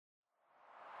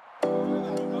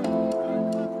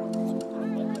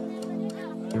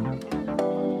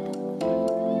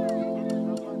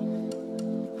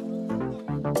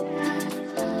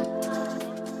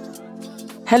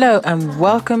Hello and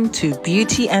welcome to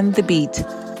Beauty and the Beat.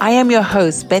 I am your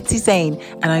host, Betsy Zane,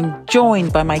 and I'm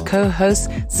joined by my co-hosts,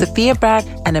 Sophia Bragg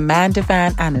and Amanda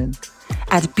Van Annen.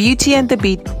 At Beauty and the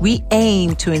Beat, we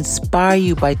aim to inspire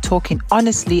you by talking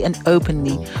honestly and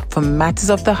openly from matters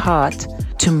of the heart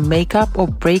to makeup or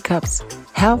breakups,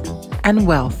 health and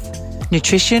wealth,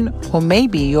 nutrition or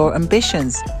maybe your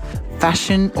ambitions,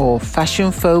 fashion or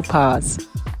fashion faux pas.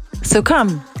 So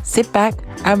come, sit back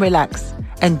and relax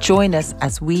and join us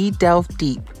as we delve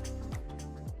deep.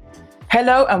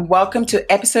 Hello and welcome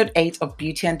to episode 8 of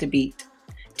Beauty and the Beat.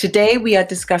 Today we are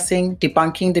discussing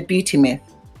debunking the beauty myth.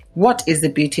 What is the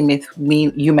beauty myth,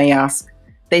 you may ask?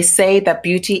 They say that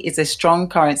beauty is a strong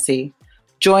currency.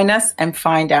 Join us and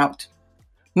find out.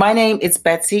 My name is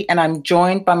Betsy and I'm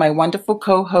joined by my wonderful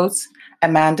co-hosts,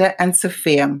 Amanda and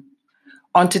Sophia.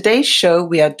 On today's show,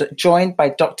 we are joined by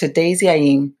Dr. Daisy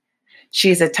Ayim.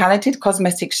 She is a talented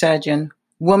cosmetic surgeon,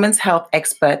 women's health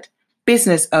expert,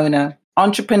 business owner,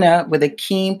 entrepreneur with a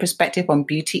keen perspective on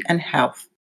beauty and health.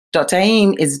 Dr.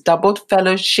 Ayim is double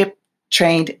fellowship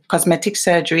trained cosmetic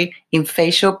surgery in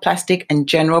facial, plastic, and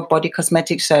general body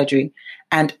cosmetic surgery,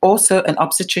 and also an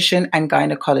obstetrician and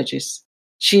gynecologist.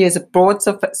 She is board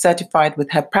certified with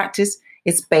her practice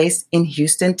is based in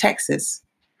Houston, Texas.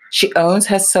 She owns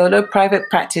her solo private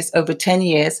practice over 10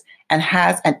 years and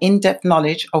has an in-depth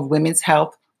knowledge of women's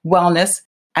health, wellness,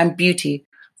 and beauty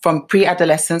from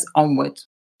pre-adolescence onward.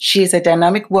 She is a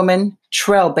dynamic woman,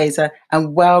 trailblazer,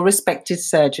 and well-respected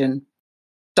surgeon.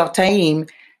 Dr. Ayim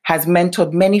has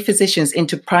mentored many physicians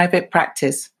into private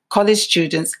practice, college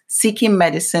students seeking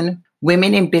medicine,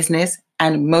 women in business,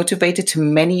 and motivated to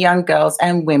many young girls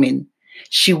and women.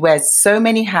 She wears so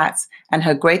many hats, and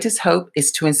her greatest hope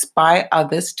is to inspire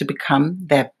others to become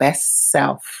their best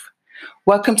self.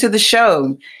 Welcome to the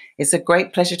show. It's a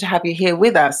great pleasure to have you here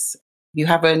with us. You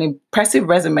have an impressive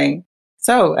resume.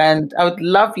 And I would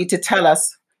love you to tell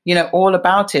us, all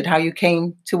about it, how you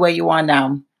came to where you are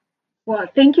now. Well,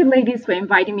 thank you, ladies, for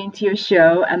inviting me into your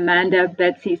show. Amanda,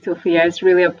 Betsy, Sophia, it's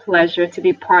really a pleasure to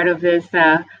be part of this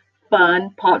fun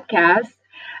podcast.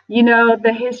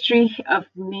 The history of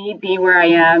me being where I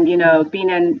am, being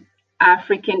an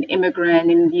African immigrant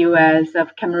in the U.S.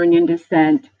 of Cameroonian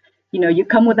descent, you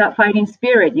come with that fighting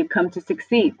spirit. You come to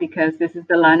succeed because this is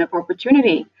the land of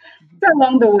opportunity. So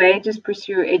along the way, just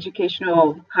pursue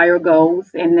educational higher goals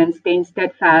and then staying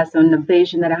steadfast on the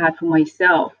vision that I had for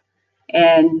myself.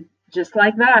 And just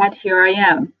like that, here I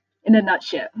am in a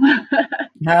nutshell.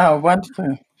 Oh,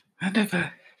 wonderful. Wonderful.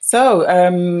 So,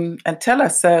 and tell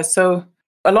us, so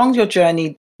along your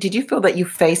journey, did you feel that you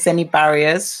faced any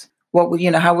barriers?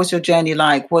 How was your journey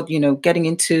like? Getting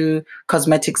into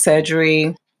cosmetic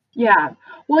surgery? Yeah.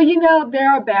 Well,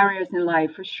 there are barriers in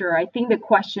life for sure. I think the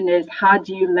question is, how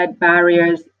do you let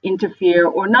barriers interfere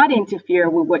or not interfere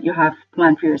with what you have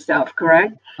planned for yourself,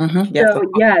 correct? Mm-hmm. Yes, so,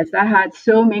 yes, I had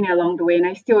so many along the way, and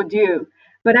I still do.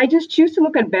 But I just choose to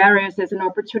look at barriers as an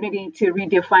opportunity to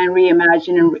redefine,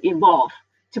 reimagine, and evolve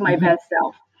to my best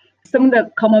self. Some of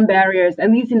the common barriers,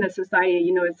 at least in the society,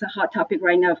 it's a hot topic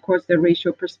right now, of course, the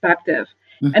racial perspective.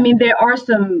 Mm-hmm. I mean, there are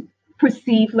some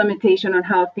perceived limitation on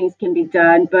how things can be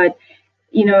done, but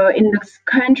in this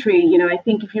country, I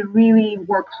think if you really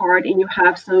work hard and you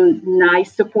have some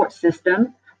nice support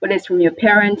system, whether it's from your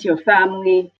parents, your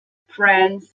family,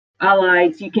 friends,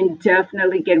 allies, you can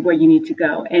definitely get where you need to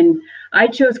go. And I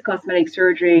chose cosmetic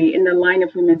surgery in the line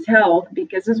of women's health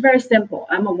because it's very simple.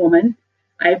 I'm a woman.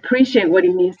 I appreciate what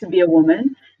it means to be a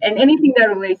woman. And anything that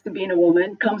relates to being a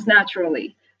woman comes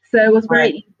naturally. So it was very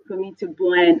easy for me to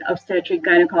blend obstetric,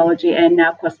 gynecology, and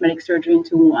now cosmetic surgery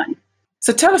into one.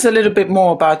 So tell us a little bit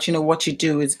more about, what you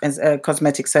do as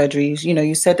cosmetic surgery.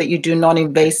 You said that you do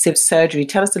non-invasive surgery.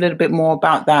 Tell us a little bit more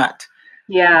about that.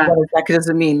 Yeah. What exactly does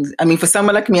it mean? I mean, for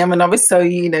someone like me, I'm a novice, so,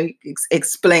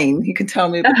 explain. You can tell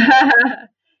me.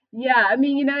 Yeah, I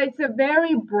mean, it's a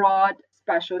very broad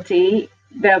specialty.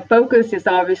 The focus is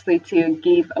obviously to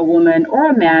give a woman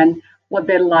or a man what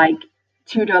they like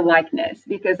to their likeness,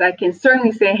 because I can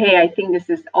certainly say, hey, I think this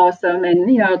is awesome. And,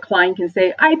 a client can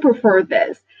say, I prefer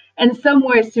this. And some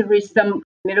ways to reach some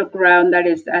middle ground that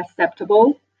is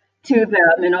acceptable to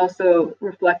them and also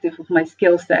reflective of my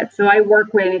skill set. So I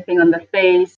work with anything on the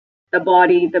face, the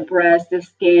body, the breast, the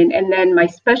skin. And then my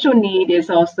special need is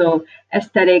also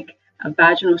aesthetic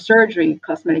vaginal surgery,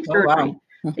 cosmetic surgery.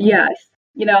 Wow. Yes.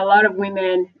 A lot of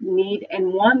women need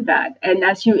and want that. And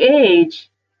as you age,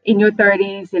 in your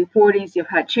 30s and 40s, you've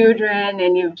had children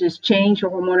and you've just changed your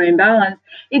hormonal imbalance,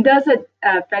 it does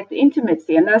affect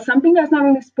intimacy. And that's something that's not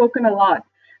really spoken a lot.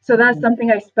 So that's something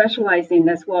I specialize in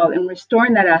as well, in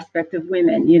restoring that aspect of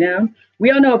women,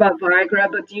 We all know about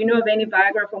Viagra, but do you know of any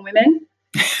Viagra for women?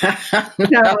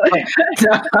 No,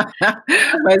 no,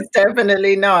 most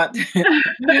definitely not.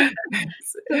 So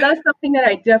that's something that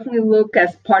I definitely look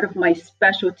as part of my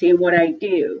specialty in what I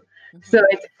do. So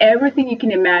it's everything you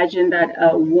can imagine that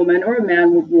a woman or a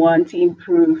man would want to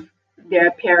improve their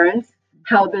appearance,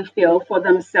 how they feel for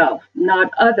themselves,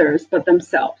 not others, but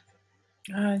themselves.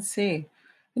 I see.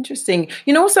 Interesting.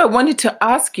 Also, I wanted to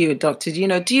ask you, Doctor,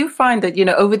 do you find that,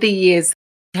 over the years,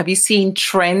 have you seen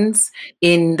trends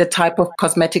in the type of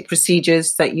cosmetic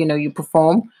procedures that, you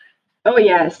perform? Oh,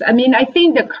 yes. I mean, I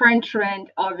think the current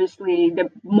trend, obviously, the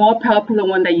more popular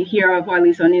one that you hear of, or at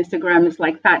least on Instagram, is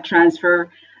like fat transfer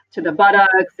to the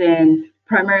buttocks and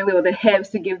primarily with the hips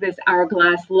to give this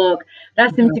hourglass look.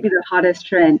 That seems to be the hottest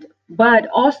trend. But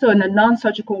also in the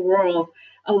non-surgical world,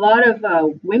 a lot of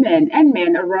women and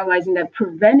men are realizing that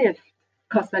preventive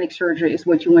cosmetic surgery is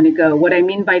what you want to go. What I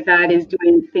mean by that is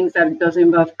doing things that doesn't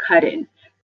involve cutting.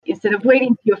 Instead of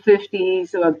waiting to your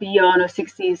 50s or beyond or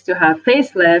 60s to have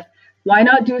facelift, why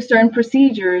not do certain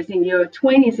procedures in your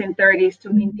 20s and 30s to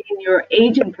maintain your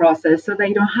aging process so that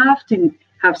you don't have to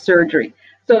have surgery?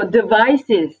 So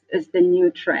devices is the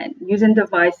new trend, using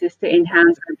devices to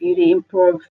enhance our beauty,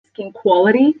 improve skin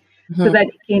quality so that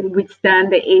it can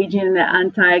withstand the aging and the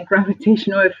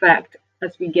anti-gravitational effect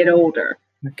as we get older.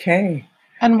 Okay.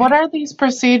 And what are these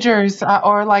procedures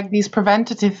or like these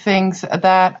preventative things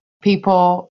that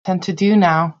people tend to do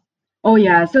now? Oh,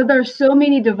 yeah. So there's so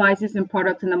many devices and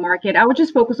products in the market. I would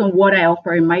just focus on what I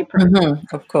offer in my practice.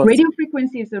 Of course. Radio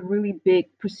frequency is a really big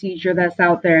procedure that's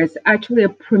out there. It's actually a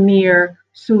premier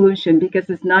solution because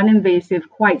it's non-invasive,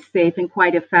 quite safe, and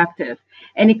quite effective.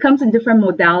 And it comes in different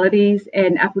modalities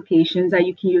and applications that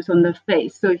you can use on the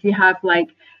face. So if you have like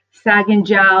sagging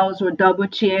jowls or double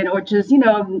chin or just,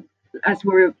 as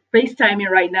we're FaceTiming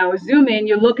right now, zoom in,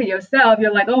 you look at yourself,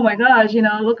 you're like, oh my gosh,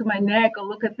 look at my neck or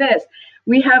look at this.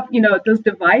 We have, those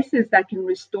devices that can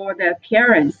restore the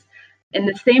appearance. And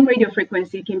the same radio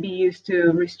frequency can be used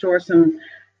to restore some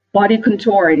body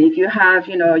contouring. If you have,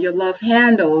 your love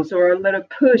handles or a little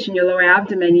push in your lower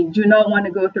abdomen, you do not want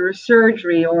to go through a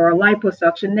surgery or a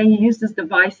liposuction, then you use these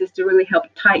devices to really help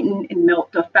tighten and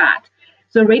melt the fat.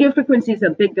 So radio frequency is a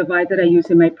big device that I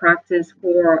use in my practice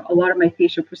for a lot of my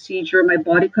facial procedure, my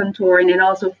body contouring, and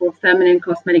also for feminine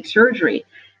cosmetic surgery.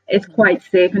 It's quite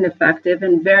safe and effective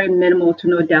and very minimal to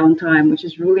no downtime, which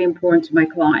is really important to my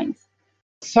clients.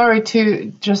 Sorry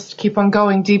to just keep on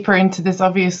going deeper into this.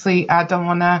 Obviously, I don't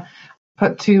want to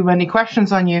put too many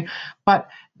questions on you, but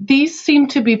these seem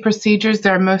to be procedures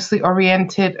that are mostly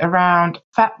oriented around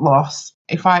fat loss,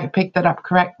 if I picked that up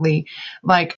correctly,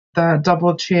 like the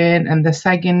double chin and the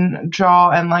sagging jaw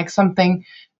and like something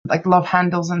like love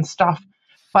handles and stuff.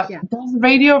 But does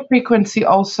radio frequency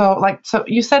also, so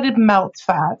you said it melts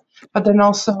fat, but then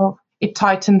also it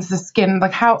tightens the skin.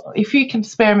 Like how, if you can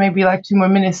spare maybe like 2 more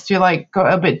minutes to like go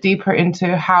a bit deeper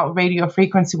into how radio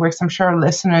frequency works, I'm sure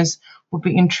listeners will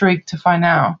be intrigued to find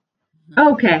out.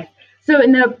 Okay. So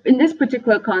in this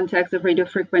particular context of radio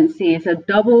frequency, it's a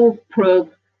double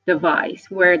probe device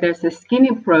where there's a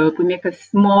skinny probe. We make a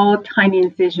small, tiny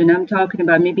incision. I'm talking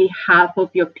about maybe half of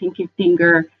your pinky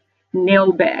finger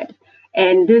nail bed.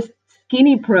 And this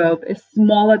skinny probe is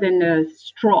smaller than a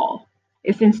straw.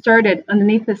 It's inserted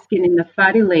underneath the skin in the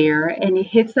fatty layer, and it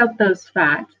hits up those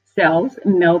fat cells,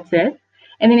 melts it,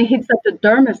 and then it hits up the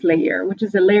dermis layer, which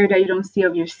is a layer that you don't see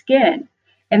of your skin.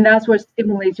 And that's what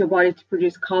stimulates your body to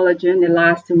produce collagen,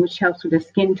 elastin, which helps with the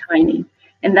skin tightening.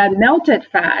 And that melted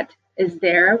fat is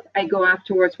there. I go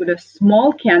afterwards with a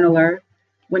small cannula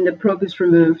when the probe is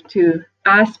removed to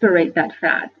aspirate that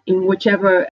fat in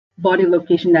whichever body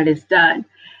location that is done.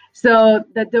 So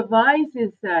the device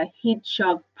is heat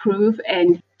shock proof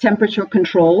and temperature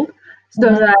controlled so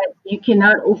that you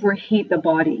cannot overheat the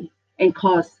body and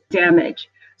cause damage.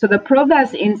 So the probe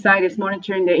that's inside is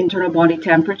monitoring the internal body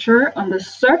temperature. On the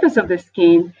surface of the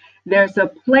skin, there's a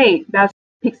plate that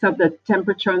picks up the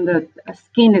temperature on the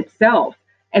skin itself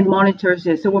and monitors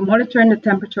it. So we're monitoring the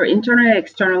temperature internally and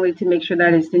externally to make sure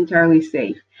that it's entirely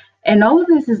safe. And all of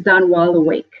this is done while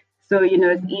awake. So, it's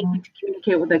easy to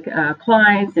communicate with the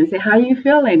clients and say, how are you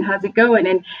feeling? How's it going?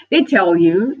 And they tell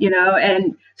you,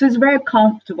 and so it's very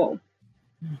comfortable.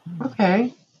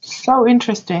 Okay. So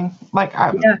interesting.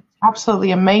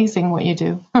 Absolutely amazing what you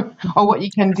do or what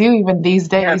you can do even these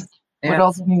days with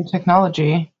all the new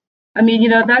technology. I mean,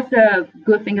 that's the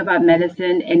good thing about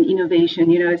medicine and innovation.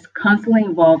 It's constantly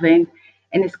evolving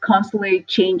and it's constantly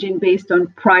changing based on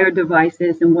prior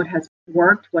devices and what has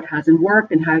worked, what hasn't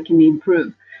worked, and how it can be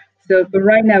improved. So, but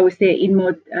right now, we say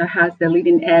InMode has the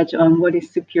leading edge on what is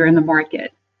superior in the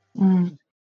market.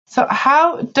 So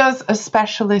how does a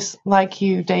specialist like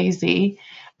you, Daisy,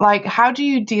 Like, how do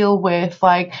you deal with,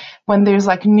 like, when there's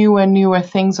like newer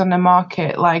things on the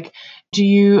market? Like, do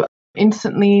you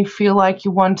instantly feel like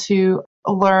you want to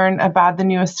learn about the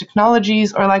newest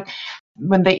technologies, or like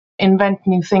when they invent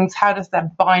new things, how does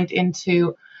that bind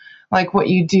into like what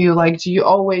you do? Like, do you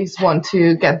always want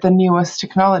to get the newest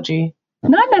technology?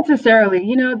 Not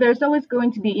necessarily. There's always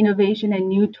going to be innovation and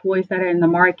new toys that are in the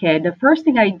market. The first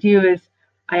thing I do is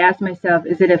I ask myself,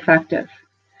 is it effective?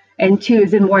 And two,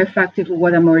 is it more effective with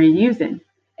what I'm already using?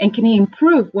 And can it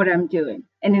improve what I'm doing?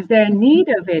 And is there a need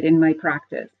of it in my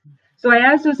practice? So I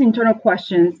ask those internal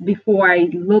questions before I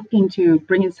look into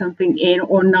bringing something in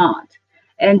or not.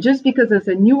 And just because it's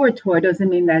a newer toy doesn't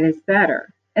mean that it's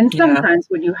better. And sometimes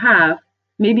what you have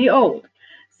may be old.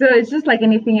 So it's just like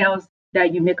anything else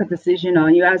that you make a decision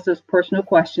on. You ask those personal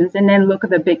questions and then look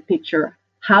at the big picture.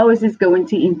 How is this going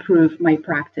to improve my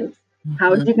practice?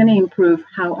 How is it going to improve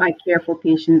how I care for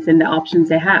patients and the options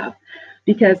they have?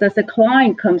 Because as a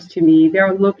client comes to me,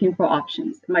 they're looking for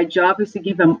options. My job is to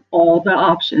give them all the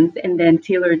options and then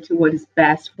tailor it to what is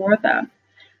best for them.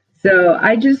 So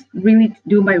I just really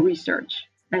do my research.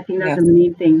 I think that's the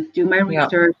main thing. Do my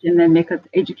research and then make an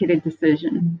educated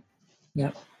decision.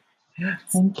 Yeah.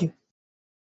 Thank you.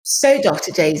 So,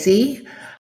 Dr. Daisy,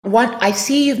 I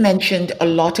see you've mentioned a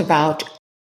lot about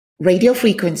radio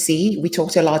frequency. We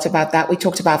talked a lot about that. We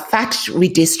talked about fat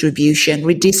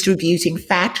redistributing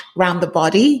fat around the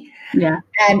body. Yeah.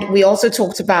 And we also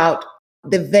talked about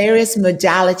the various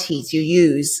modalities you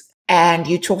use. And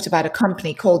you talked about a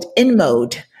company called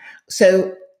InMode.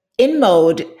 So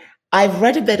InMode, I've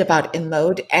read a bit about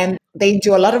InMode, and they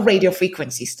do a lot of radio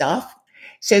frequency stuff.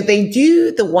 So they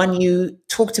do the one you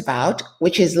talked about,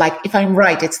 which is like, if I'm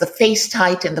right, it's the face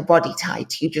tight and the body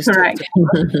tight. You just Correct.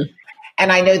 talked about.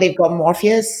 And I know they've got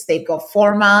Morpheus, they've got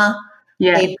Forma,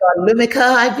 they've got Lumica,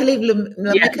 I believe,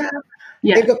 Lumica.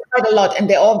 Yeah. They've got quite a lot, and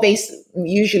they're all based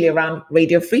usually around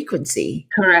radio frequency.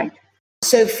 Correct.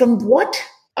 So from what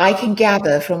I can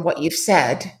gather from what you've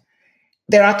said,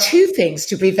 there are two things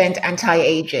to prevent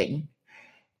anti-aging: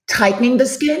 tightening the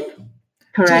skin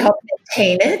to help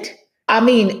maintain it. I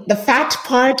mean, the fat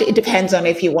part, it depends on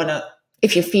if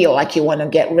you feel like you want to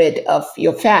get rid of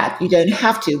your fat. You don't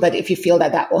have to, but if you feel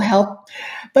that will help.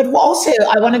 But also,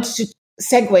 I wanted to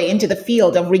segue into the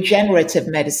field of regenerative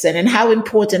medicine and how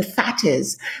important fat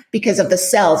is because of the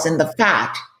cells in the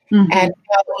fat. Mm-hmm. And,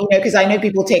 because I know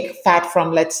people take fat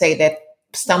from, let's say, their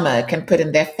stomach and put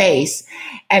in their face,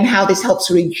 and how this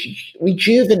helps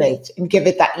rejuvenate and give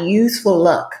it that youthful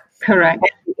look. Correct.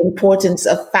 And the importance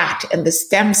of fat and the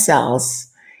stem cells.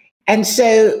 And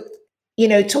so,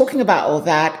 talking about all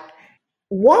that,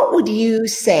 what would you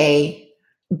say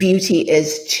beauty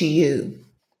is to you?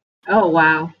 Oh,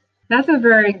 wow. That's a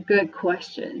very good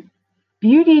question.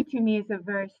 Beauty to me is a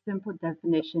very simple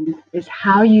definition. It's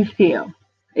how you feel.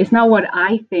 It's not what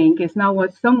I think. It's not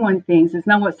what someone thinks. It's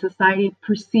not what society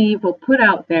perceive or put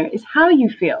out there. It's how you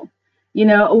feel.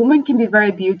 A woman can be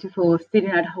very beautiful sitting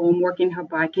at home, working in her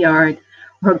backyard,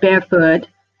 her barefoot,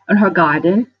 in her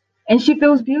garden, and she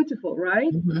feels beautiful,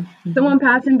 right? Mm-hmm, mm-hmm. Someone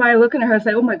passing by looking at her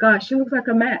say, oh my gosh, she looks like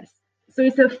a mess. So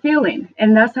it's a feeling,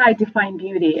 and that's how I define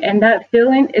beauty. And that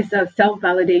feeling is a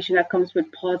self-validation that comes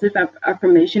with positive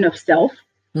affirmation of self,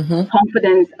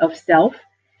 confidence of self,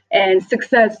 and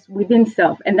success within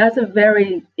self. And that's a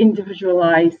very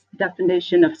individualized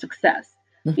definition of success.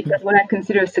 Because what I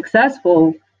consider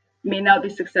successful may not be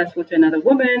successful to another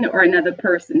woman or another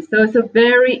person. So it's a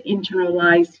very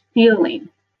internalized feeling.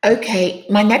 Okay,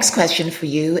 my next question for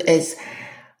you is,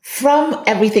 from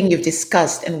everything you've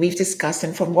discussed and we've discussed,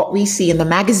 and from what we see in the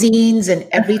magazines and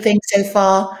everything so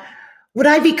far, would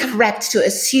I be correct to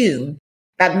assume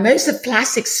that most of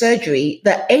plastic surgery,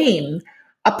 the aim,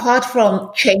 apart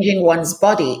from changing one's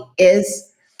body,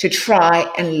 is to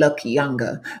try and look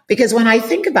younger? Because when I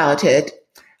think about it,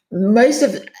 most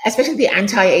of, especially the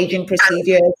anti-aging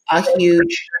procedures are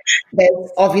huge. There's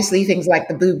obviously things like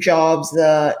the boob jobs,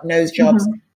 the nose jobs.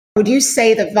 Mm-hmm. Would you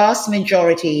say the vast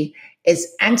majority is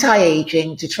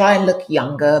anti-aging to try and look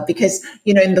younger? Because,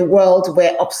 in the world,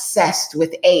 we're obsessed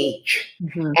with age,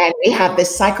 and we have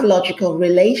this psychological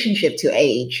relationship to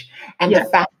age, and the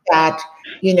fact that,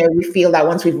 we feel that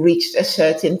once we've reached a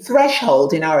certain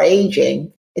threshold in our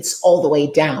aging, it's all the way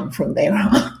down from there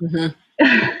on.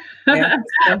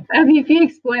 I mean, if you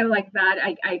explain it like that,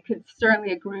 I could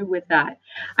certainly agree with that.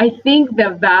 I think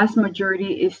the vast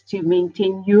majority is to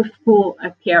maintain youthful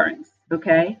appearance,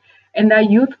 okay? And that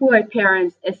youthful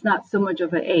appearance is not so much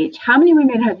of an age. How many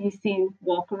women have you seen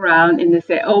walk around and they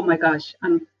say, oh my gosh,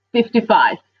 I'm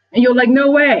 55. And you're like,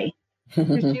 no way.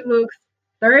 She looks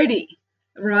 30,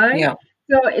 right? Yeah.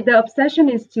 So the obsession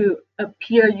is to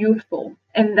appear youthful,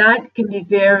 and that can be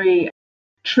very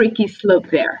tricky slope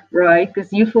there, right?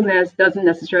 Because youthfulness doesn't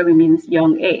necessarily mean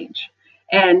young age.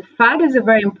 And fat is a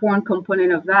very important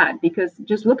component of that because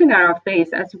just looking at our face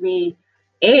as we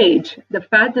age, the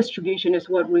fat distribution is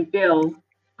what reveals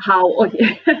how,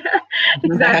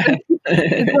 exactly,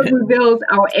 it's what reveals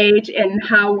our age and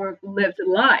how we've lived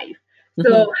life.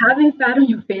 So having fat on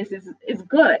your face is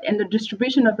good, and the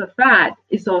distribution of the fat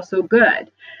is also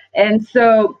good. And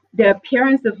so the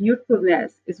appearance of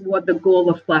youthfulness is what the goal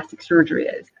of plastic surgery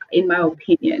is, in my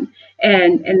opinion.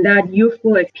 And that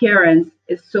youthful appearance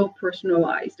is so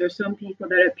personalized. There's some people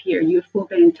that appear youthful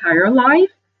their entire life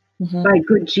by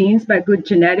good genes, by good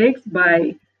genetics,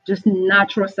 by just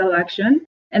natural selection.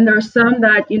 And there are some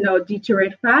that,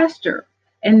 deteriorate faster.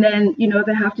 And then,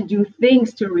 they have to do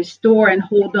things to restore and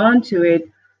hold on to it,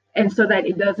 and so that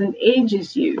it doesn't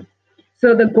ages you.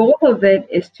 So the goal of it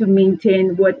is to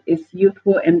maintain what is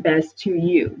youthful and best to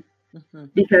you.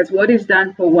 Because what is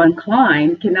done for one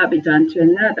client cannot be done to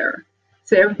another.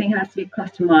 So everything has to be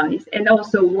customized. And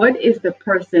also, what is the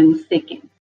person seeking?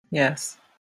 Yes.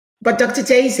 But Dr.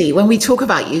 Daisy, when we talk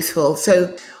about youthful,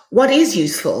 so what is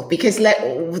useful? Because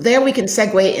there we can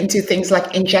segue into things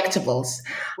like injectables.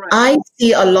 Right. I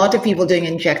see a lot of people doing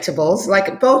injectables,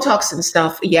 like Botox and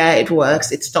stuff. Yeah, it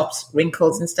works. It stops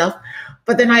wrinkles and stuff.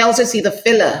 But then I also see the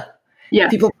filler. Yeah.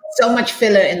 People put so much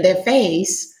filler in their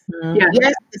face. Yeah.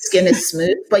 Yes, the skin is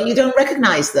smooth, but you don't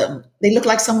recognize them. They look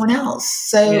like someone else.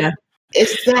 So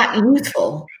is that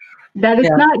youthful? That is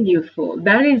not youthful.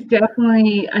 That is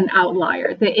definitely an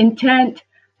outlier. The intent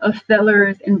of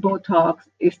fillers and Botox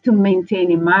is to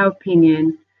maintain, in my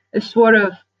opinion, a sort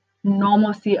of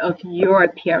normalcy of your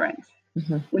appearance.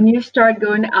 When you start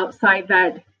going outside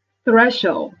that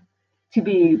threshold to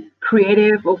be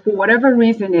creative or for whatever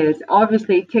reason is,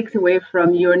 obviously it takes away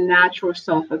from your natural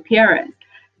self-appearance.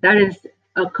 That is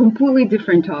a completely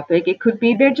different topic. It could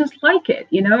be they just like it,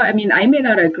 I mean, I may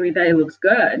not agree that it looks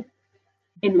good,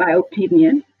 in my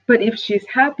opinion, but if she's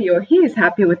happy or he is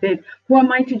happy with it, who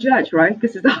am I to judge, right?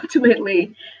 This is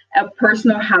ultimately a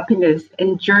personal happiness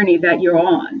and journey that you're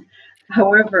on.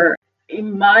 However,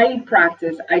 in my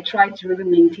practice, I try to really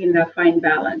maintain that fine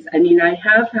balance. I mean, I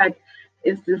have had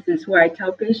instances where I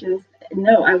tell patients,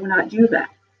 no, I will not do that.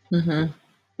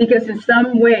 Because in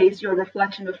some ways, you're a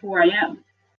reflection of who I am.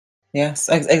 Yes,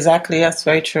 exactly. That's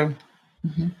very true.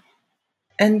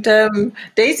 And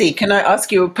Daisy, can I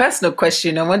ask you a personal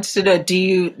question? I wanted to know, do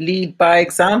you lead by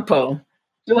example?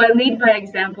 Do I lead by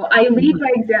example? I lead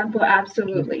by example,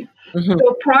 absolutely.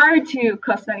 So prior to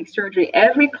cosmetic surgery,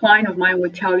 every client of mine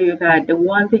would tell you that the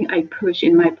one thing I push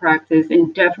in my practice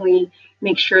and definitely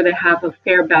make sure they have a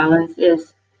fair balance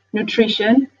is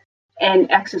nutrition and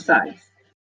exercise.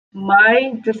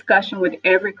 My discussion with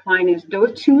every client is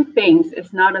those two things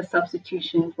is not a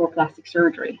substitution for plastic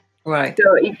surgery. Right.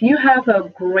 So if you have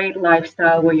a great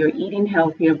lifestyle where you're eating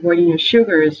healthy, avoiding your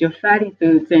sugars, your fatty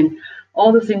foods, and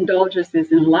all those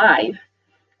indulgences in life,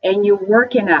 and you're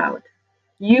working out,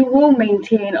 you will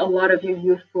maintain a lot of your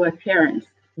youthful appearance.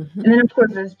 And then, of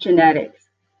course, there's genetics.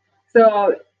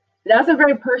 So that's a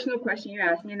very personal question you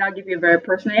asked me, and I'll give you a very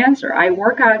personal answer. I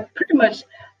work out pretty much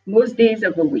most days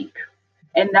of the week.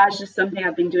 And that's just something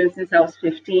I've been doing since I was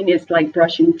 15. It's like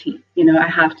brushing teeth. I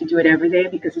have to do it every day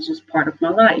because it's just part of my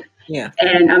life. Yeah.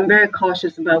 And I'm very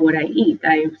cautious about what I eat.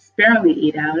 I sparingly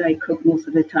eat out. I cook most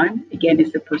of the time. Again,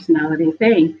 it's a personality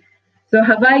thing. So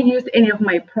have I used any of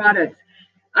my products?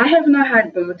 I have not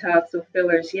had Botox or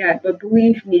fillers yet, but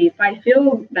believe me, if I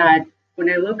feel that when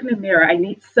I look in the mirror, I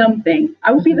need something,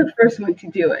 I will be the first one to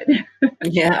do it.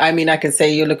 Yeah, I mean, I can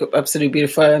say you look absolutely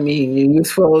beautiful. I mean, you're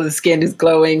youthful, the skin is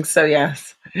glowing. So,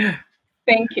 yes.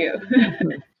 Thank you.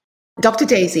 Dr.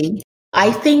 Daisy,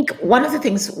 I think one of the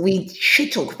things we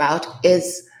should talk about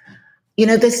is,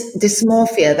 this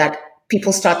dysmorphia that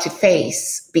people start to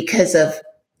face because of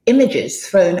images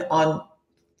thrown on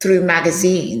through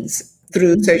magazines,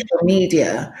 through social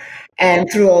media,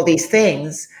 and through all these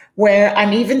things, where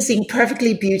I'm even seeing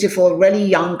perfectly beautiful, really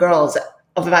young girls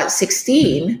of about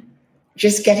 16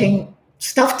 just getting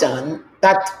stuff done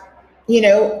that,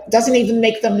 doesn't even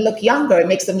make them look younger. It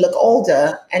makes them look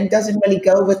older and doesn't really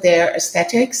go with their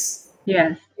aesthetics.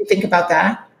 Yes. You think about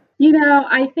that?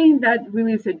 I think that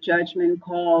really is a judgment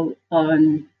call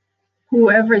on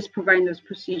whoever is providing those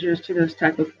procedures to those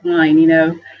type of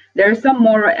client. There's some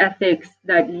moral ethics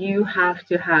that you have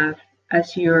to have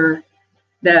as you're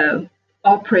the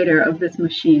operator of this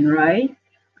machine, right?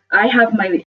 I have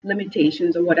my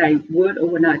limitations of what I would or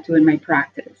would not do in my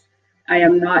practice. I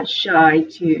am not shy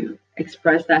to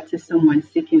express that to someone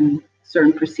seeking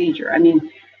certain procedure. I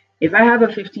mean, If I have a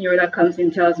 15-year-old that comes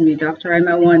and tells me, doctor, I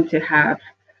might want to have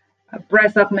a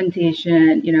breast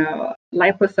augmentation,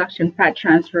 liposuction, fat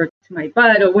transfer to my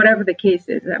butt, or whatever the case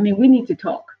is, I mean, we need to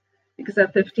talk. Because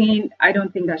at 15, I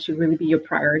don't think that should really be your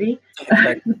priority.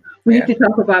 Right. We need to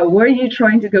talk about where are you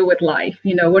trying to go with life?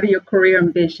 What are your career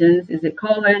ambitions? Is it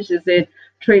college? Is it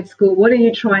trade school? What are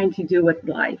you trying to do with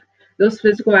life? Those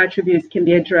physical attributes can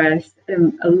be addressed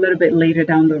a little bit later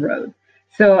down the road.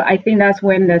 So I think that's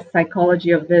when the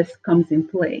psychology of this comes in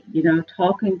play,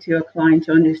 talking to a client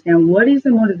to understand what is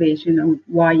the motivation and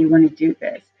why you want to do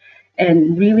this,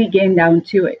 and really getting down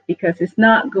to it, because it's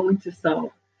not going to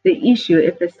solve the issue.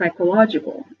 If it's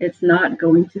psychological, it's not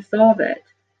going to solve it.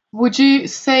 Would you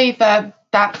say that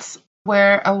that's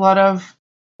where a lot of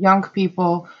young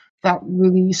people that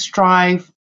really strive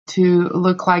to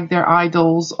look like their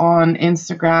idols on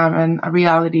Instagram and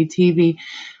reality TV,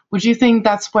 would you think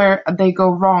that's where they go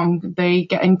wrong? They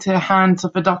get into the hands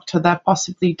of a doctor that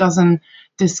possibly doesn't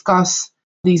discuss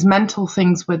these mental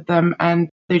things with them, and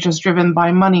they're just driven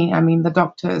by money? I mean, the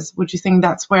doctors. Would you think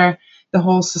that's where the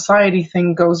whole society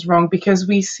thing goes wrong? Because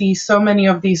we see so many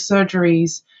of these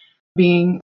surgeries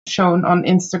being shown on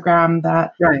Instagram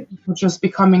that people just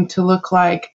becoming to look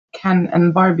like Ken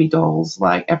and Barbie dolls,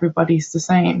 like everybody's the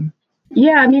same.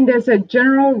 Yeah, I mean, there's a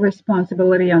general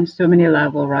responsibility on so many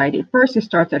levels, right? First, it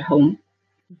starts at home.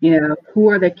 Who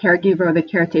are the caregiver or the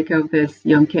caretaker of these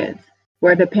young kids? Who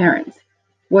are the parents?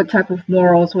 What type of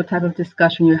morals, what type of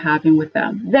discussion you're having with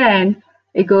them? Then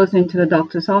it goes into the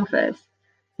doctor's office.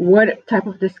 What type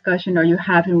of discussion are you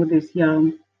having with these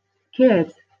young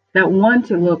kids that want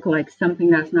to look like something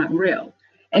that's not real?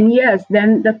 And yes,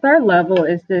 then the third level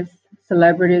is this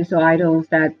celebrities or idols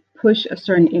that push a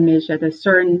certain image at a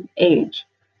certain age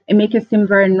and make it seem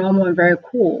very normal and very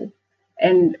cool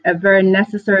and a very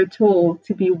necessary tool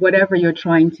to be whatever you're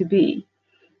trying to be.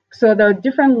 So there are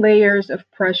different layers of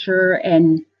pressure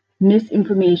and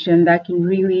misinformation that can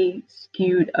really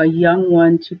skew a young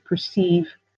one to perceive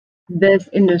this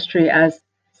industry as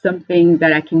something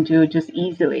that I can do just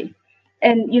easily.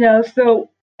 And, so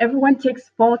everyone takes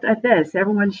fault at this.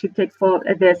 Everyone should take fault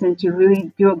at this and to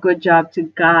really do a good job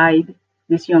to guide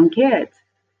these young kids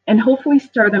and hopefully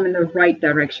steer them in the right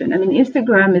direction. I mean,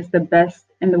 Instagram is the best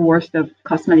and the worst of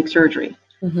cosmetic surgery.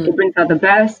 Mm-hmm. It brings out the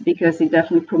best because it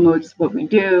definitely promotes what we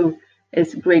do.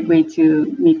 It's a great way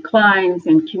to meet clients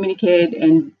and communicate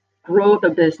and grow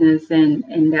the business and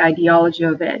the ideology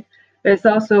of it. But it's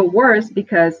also worse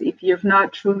because if you've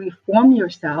not truly formed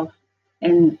yourself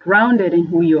and grounded in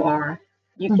who you are,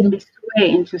 you can be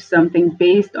swayed into something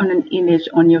based on an image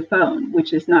on your phone,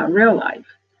 which is not real life.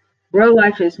 Real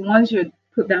life is once you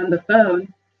put down the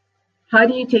phone, how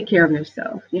do you take care of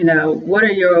yourself? What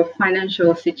are your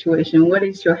financial situation? What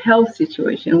is your health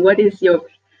situation? What is your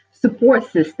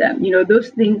support system? Those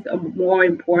things are more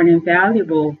important and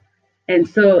valuable. And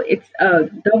so it's a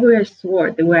double-edged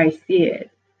sword the way I see it,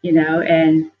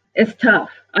 and it's tough.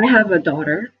 I have a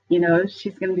daughter,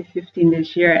 she's going to be 15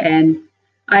 this year. And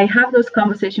I have those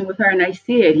conversations with her and I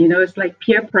see it, it's like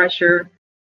peer pressure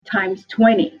times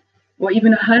 20 or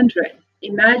even 100.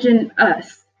 Imagine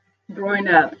us growing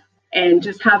up and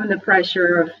just having the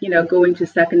pressure of, going to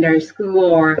secondary school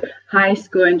or high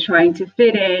school and trying to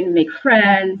fit in, make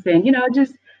friends and,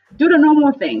 just do the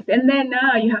normal things. And then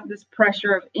now you have this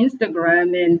pressure of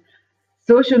Instagram and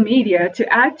social media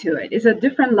to add to it. It's a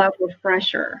different level of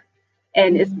pressure.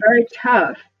 And it's very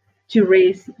tough to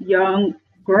raise young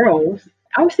girls,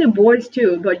 I would say boys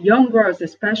too, but young girls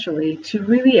especially, to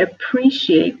really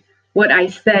appreciate what I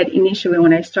said initially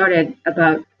when I started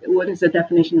about what is the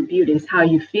definition of beauty, is how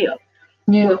you feel.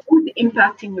 Yeah. Well, who's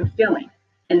impacting your feeling?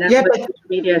 And that's what social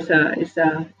media is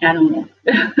a animal.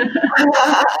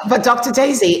 But Dr.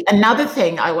 Daisy, another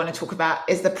thing I want to talk about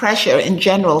is the pressure in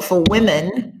general for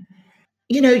women.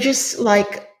 Just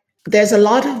like there's a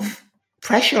lot of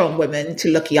pressure on women to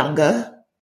look younger,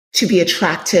 to be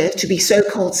attractive, to be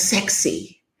so-called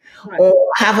sexy, right, or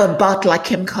have a butt like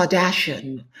Kim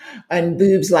Kardashian and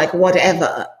boobs like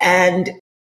whatever. And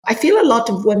I feel a lot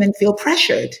of women feel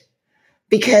pressured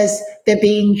because they're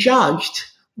being judged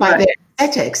by their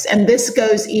aesthetics. And this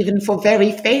goes even for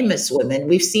very famous women.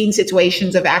 We've seen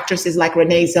situations of actresses like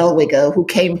Renee Zellweger, who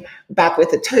came back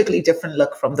with a totally different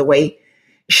look from the way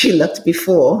she looked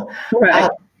before. Right.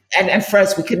 And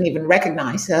first, we couldn't even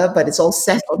recognize her, but it's all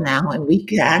settled now and we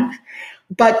can.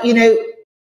 But,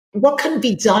 what can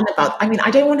be done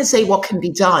I don't want to say what can be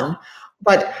done,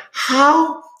 but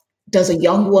how does a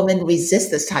young woman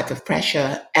resist this type of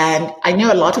pressure? And I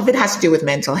know a lot of it has to do with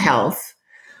mental health,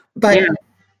 but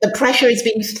the pressure is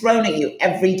being thrown at you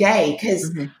every day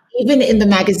because even in the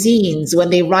magazines, when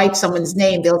they write someone's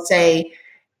name, they'll say,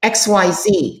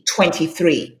 XYZ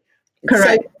 23.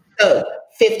 Correct. So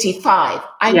 55.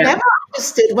 I never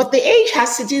understood what the age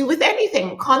has to do with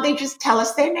anything. Can't they just tell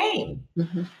us their name?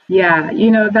 Mm-hmm. Yeah,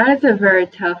 that is a very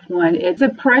tough one. It's a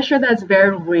pressure that's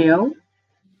very real.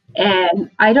 And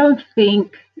I don't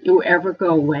think it will ever go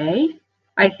away.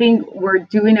 I think we're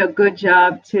doing a good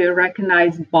job to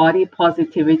recognize body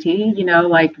positivity.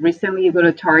 Like recently you go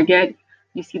to Target,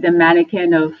 you see the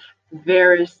mannequin of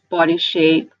various body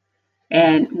shape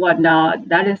and whatnot.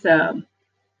 That is a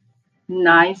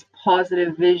nice,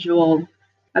 positive visual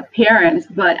appearance,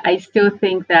 but I still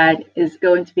think that is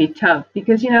going to be tough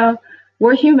because,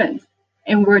 we're humans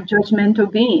and we're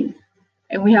judgmental beings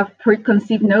and we have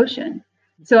preconceived notion.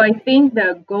 So I think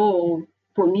the goal,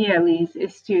 for me at least,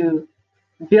 is to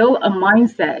build a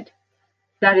mindset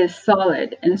that is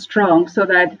solid and strong so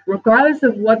that regardless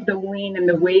of what the wind and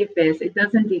the wave is, it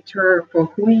doesn't deter for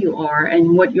who you are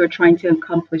and what you're trying to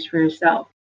accomplish for yourself.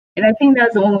 And I think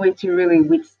that's the only way to really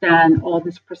withstand all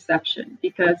this perception,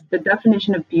 because the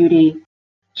definition of beauty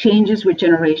changes with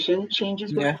generation,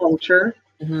 changes with culture,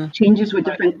 changes with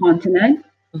different continent.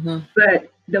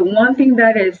 But the one thing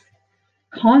that is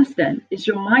constant is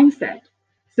your mindset.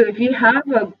 So if you have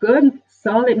a good,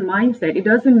 solid mindset, it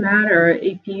doesn't matter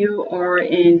if you are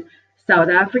in South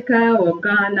Africa or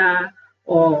Ghana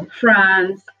or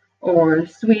France or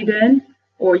Sweden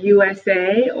or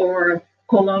USA or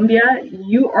Colombia,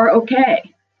 you are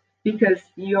okay because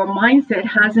your mindset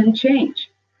hasn't changed.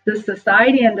 The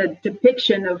society and the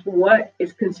depiction of what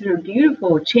is considered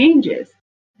beautiful changes,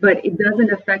 but it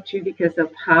doesn't affect you because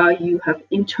of how you have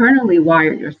internally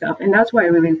wired yourself. And that's what I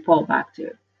really fall back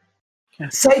to.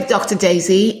 So, Dr.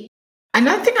 Daisy,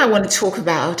 another thing I want to talk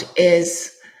about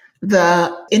is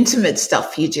the intimate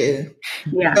stuff you do.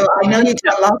 Yeah. So I know you do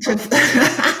a lot of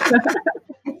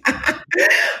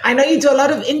I know you do a lot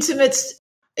of intimate,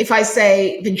 if I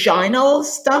say vaginal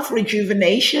stuff,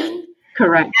 rejuvenation.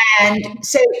 Correct. And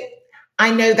so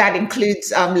I know that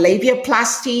includes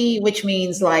labiaplasty, which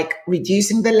means like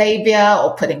reducing the labia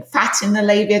or putting fat in the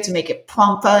labia to make it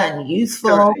plumper and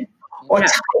youthful. Correct. Or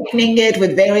tightening it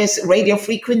with various radio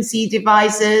frequency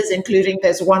devices, including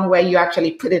there's one where you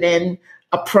actually put it in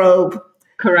a probe.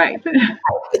 Correct.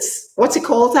 What's it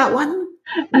called, that one?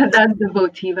 That's the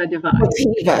Votiva device.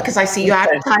 Votiva, because I see you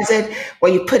advertise it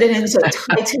where you put it in so it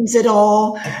tightens it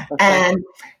all. And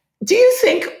do you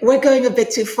think we're going a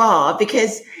bit too far?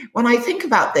 Because when I think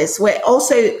about this, we're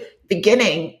also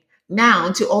beginning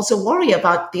now to also worry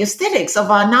about the aesthetics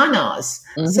of our nanas.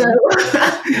 So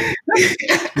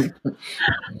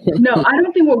no, I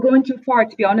don't think we're going too far,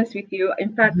 to be honest with you.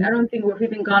 In fact, I don't think we've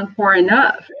even gone far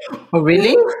enough. Oh,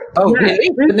 really? Oh, yeah,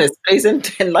 really? Goodness, please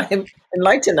enlighten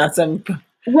us.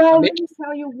 Well, let me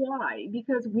tell you why.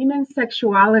 Because women's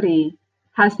sexuality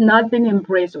has not been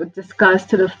embraced or discussed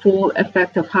to the full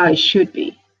effect of how it should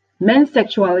be. Men's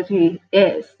sexuality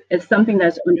is something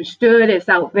that's understood, it's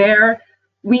out there.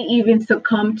 We even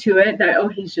succumb to it that, oh,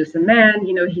 he's just a man,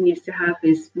 he needs to have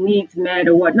his needs met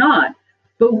or whatnot.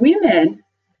 But women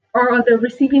are on the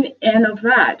receiving end of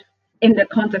that in the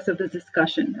context of this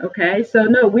discussion, okay? So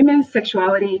no, women's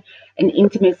sexuality and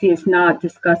intimacy is not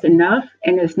discussed enough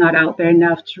and it's not out there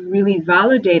enough to really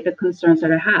validate the concerns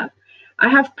that I have. I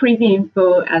have privy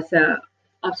info as a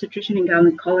obstetrician and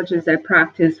gynecologist. I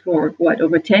practiced for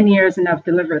over 10 years and I've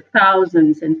delivered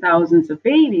thousands and thousands of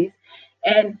babies.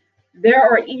 And there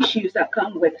are issues that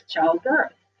come with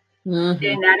childbirth.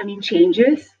 The anatomy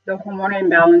changes, the hormonal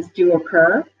imbalance do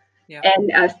occur. Yeah.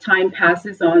 And as time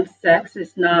passes on, sex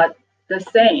is not the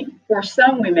same for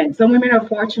some women. Some women are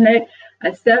fortunate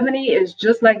at 70 is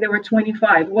just like they were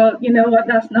 25. Well, you know what?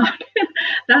 That's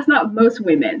not most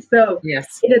women. So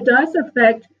yes, it does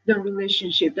affect the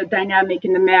relationship, the dynamic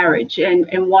in the marriage and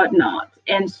whatnot.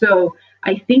 And so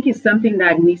I think it's something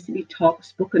that needs to be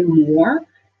spoken more.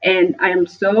 And I am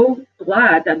so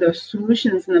glad that there's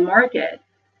solutions in the market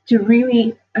to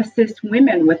really assist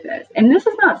women with this. And this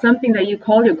is not something that you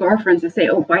call your girlfriends and say,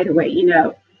 oh, by the way,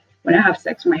 when I have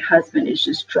sex with my husband, it's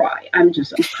just dry. I'm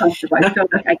just uncomfortable. I feel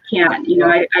like I can't,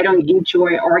 I don't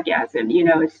enjoy orgasm.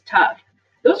 It's tough.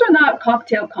 Those are not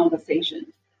cocktail conversations.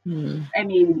 I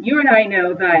mean, you and I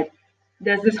know that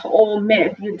there's this whole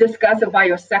myth. You discuss about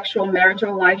your sexual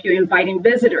marital life, you're inviting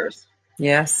visitors.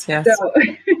 Yes. So,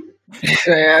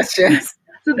 yes.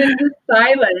 So there's this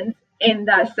silence in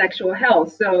that sexual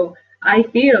health. So I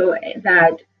feel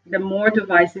that the more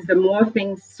devices, the more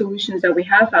solutions that we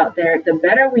have out there, the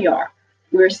better we are.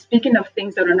 We're speaking of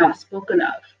things that are not spoken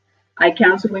of. I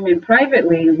counsel women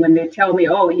privately when they tell me,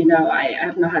 oh, I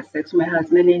have not had sex with my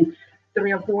husband in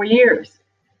 3 or 4 years,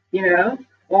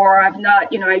 or I've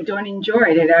not, I don't enjoy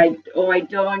it. I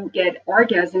don't get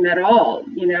orgasm at all,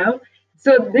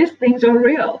 So these things are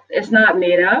real. It's not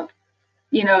made up.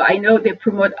 I know they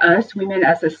promote us women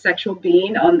as a sexual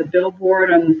being on the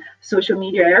billboard, on social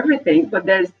media, everything, but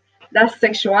that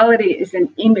sexuality is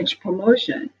an image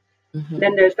promotion. Mm-hmm.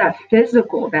 Then there's that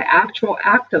physical, the actual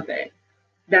act of it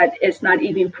that is not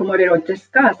even promoted or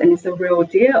discussed, and it's a real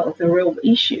deal. It's a real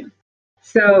issue.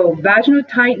 So vaginal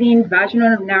tightening,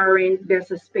 vaginal narrowing,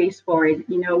 there's a space for it.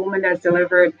 A woman that's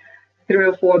delivered 3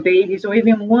 or 4 babies, or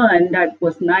even one that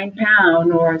was 9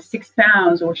 pounds or 6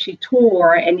 pounds, or she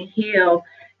tore and healed,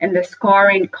 and the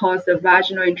scarring caused the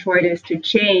vaginal introitus to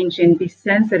change and be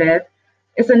sensitive,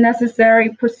 it's a necessary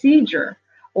procedure.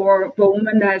 Or for a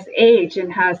woman that has aged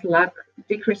and has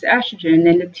decreased estrogen,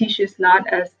 and the tissue is not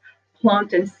as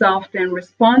plump and soft and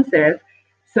responsive,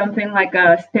 something like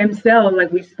a stem cell,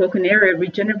 like we spoke in earlier,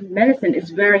 regenerative medicine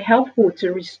is very helpful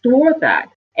to restore that.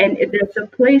 And there's a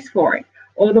place for it.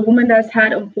 Or the woman that's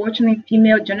had, unfortunately,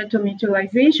 female genital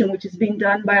mutilation, which is being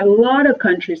done by a lot of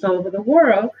countries all over the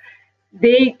world,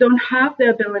 they don't have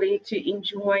the ability to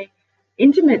enjoy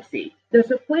intimacy.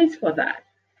 There's a place for that.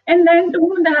 And then the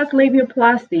woman that has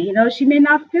labiaplasty, she may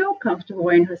not feel comfortable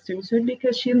in her swimsuit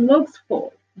because she looks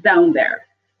full down there.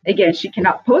 Again, she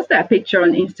cannot post that picture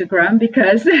on Instagram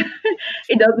because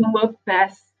it doesn't look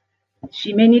best.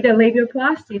 She may need a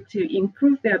labiaplasty to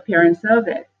improve the appearance of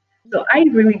it. So I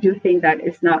really do think that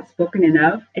it's not spoken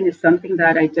enough, and it's something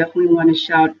that I definitely want to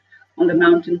shout on the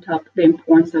mountaintop, the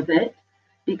importance of it.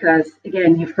 Because,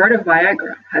 again, you've heard of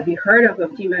Viagra. Have you heard of a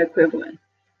female equivalent?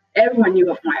 Everyone knew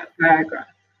of Viagra.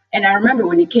 And I remember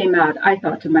when it came out, I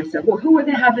thought to myself, well, who were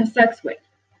they having sex with?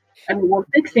 I mean, we're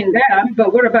fixing them,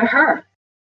 but what about her?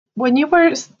 When you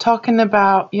were talking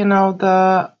about,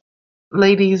 the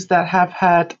ladies that have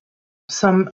had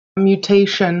some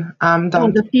mutation done.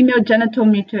 The female genital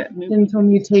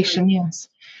mutation, yes.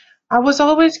 I was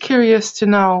always curious to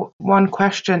know, one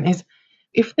question is,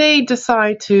 if they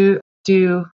decide to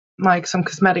do like some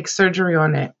cosmetic surgery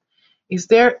on it, is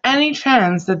there any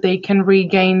chance that they can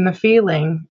regain the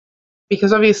feeling?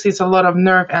 Because obviously it's a lot of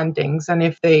nerve endings, and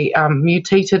if they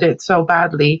mutated it so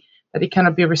badly that it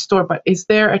cannot be restored, but is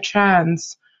there a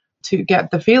chance to get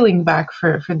the feeling back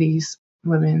for these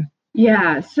women?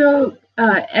 Yeah, so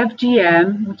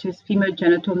FGM, which is female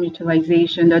genital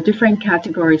mutilation, there are different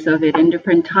categories of it and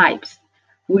different types,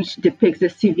 which depicts the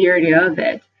severity of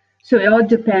it. So it all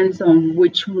depends on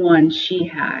which one she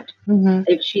had. Mm-hmm.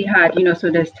 If she had,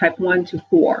 so there's type 1 to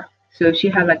 4. So if she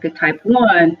had like a type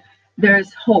 1,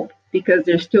 there's hope because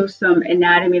there's still some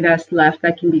anatomy that's left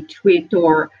that can be tweaked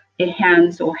or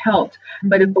enhanced or helped. Mm-hmm.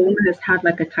 But if a woman has had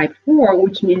like a type 4,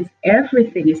 which means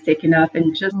everything is taken up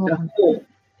and just the whole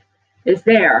is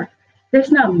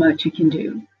there's not much you can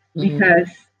do because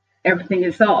everything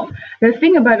is off. The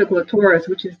thing about the clitoris,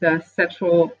 which is the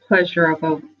sexual pleasure of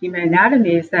a human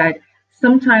anatomy, is that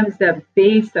sometimes the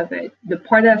base of it, the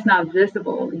part that's not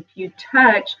visible, if you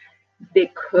touch,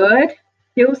 they could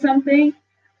feel something,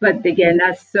 but again,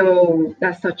 that's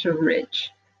such a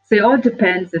rich. So it all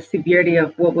depends the severity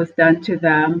of what was done to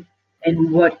them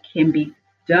and what can be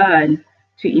done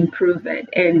to improve it.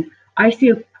 And I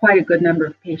see quite a good number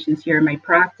of patients here in my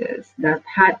practice that have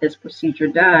had this procedure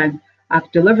done. I've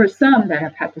delivered some that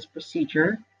have had this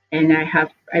procedure, and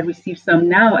I received some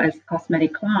now as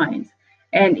cosmetic clients.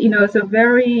 And, it's a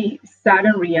very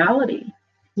saddened reality.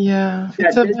 Yeah,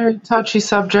 it's a very touchy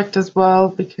subject as well,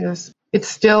 because it's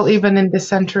still, even in the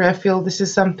center, I feel this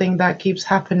is something that keeps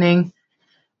happening,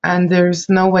 and there's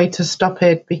no way to stop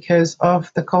it because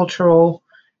of the cultural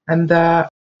and the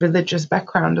religious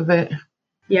background of it.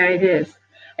 Yeah, it is.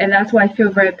 And that's why I feel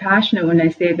very passionate when I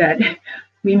say that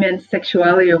women's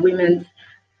sexuality or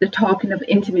the talking of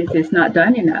intimacy is not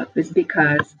done enough. Is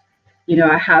because,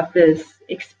 I have this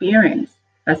experience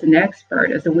as an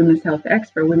expert, as a women's health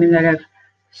expert, women that have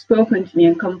spoken to me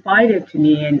and confided to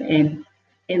me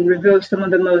and revealed some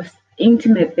of the most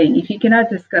intimate things. If you cannot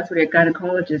discuss with your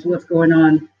gynecologist what's going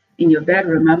on in your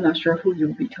bedroom, I'm not sure who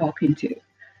you'll be talking to.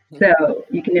 So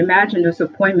you can imagine those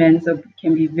appointments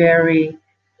can be very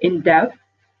in-depth.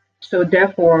 So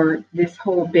therefore, this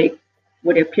whole big,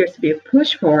 what appears to be a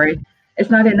push for it, is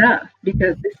not enough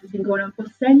because this has been going on for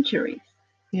centuries.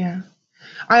 Yeah.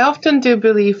 I often do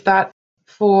believe that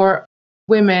for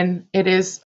women, it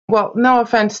is, well, no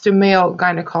offense to male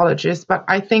gynecologists, but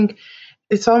I think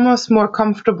it's almost more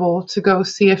comfortable to go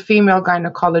see a female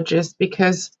gynecologist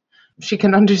because she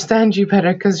can understand you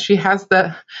better because she has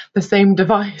the same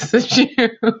device as you,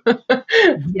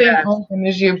 same organ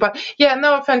as you. But yeah,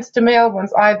 no offense to male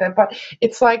ones either. But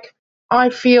it's like, I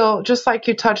feel just like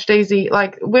you touched, Daisy,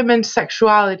 like women's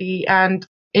sexuality and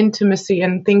intimacy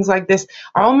and things like this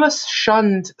are almost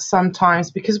shunned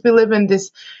sometimes because we live in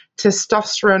this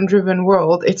testosterone driven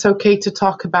world. It's okay to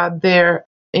talk about their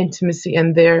intimacy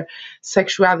and their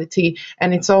sexuality,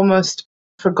 and it's almost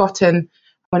forgotten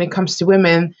when it comes to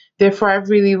women. Therefore, I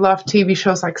really love TV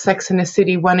shows like Sex and the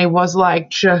City when it was like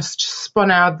just spun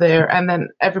out there, and then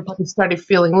everybody started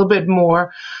feeling a little bit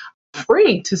more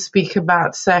free to speak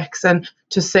about sex and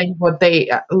to say what they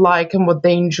like and what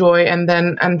they enjoy,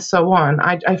 and so on.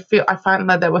 I find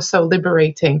that was so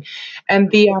liberating.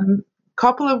 And the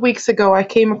couple of weeks ago, I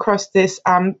came across this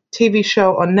TV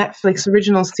show on Netflix,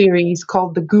 original series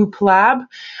called The Goop Lab.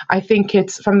 I think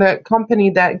it's from the company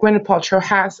that Gwyneth Paltrow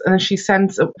has, and she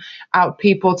sends out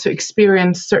people to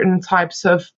experience certain types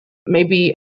of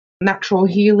maybe natural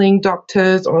healing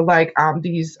doctors or like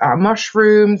these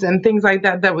mushrooms and things like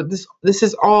that. This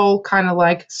is all kind of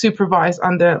like supervised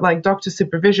under like doctor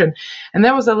supervision. And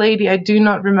there was a lady, I do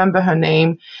not remember her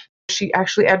name. She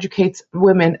actually educates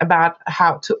women about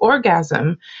how to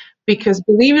orgasm, because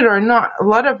believe it or not, a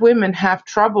lot of women have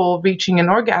trouble reaching an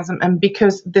orgasm. And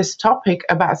because this topic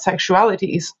about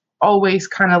sexuality is always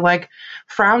kind of like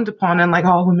frowned upon and like,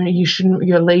 oh, women,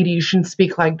 you're a lady, you shouldn't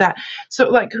speak like that. So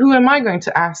like, who am I going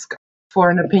to ask for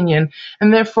an opinion?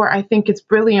 And therefore, I think it's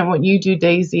brilliant what you do,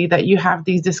 Daisy, that you have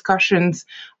these discussions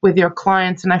with your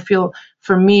clients. And I feel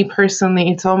for me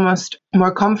personally, it's almost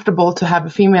more comfortable to have a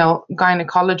female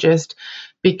gynecologist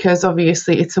because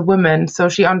obviously it's a woman. So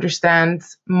she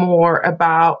understands more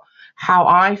about how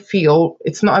I feel.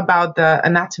 It's not about the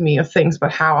anatomy of things,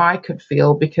 but how I could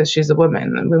feel because she's a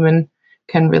woman, and women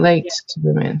can relate to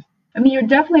women. I mean, you're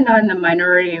definitely not in the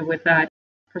minority with that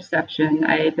perception.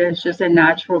 There's just a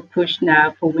natural push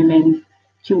now for women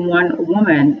to want a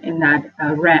woman in that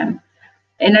realm.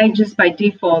 And I just by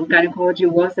default, gynecology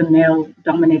was a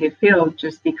male-dominated field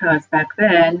just because back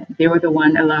then they were the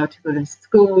one allowed to go to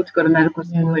school, to go to medical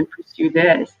school and pursue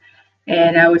this.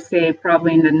 And I would say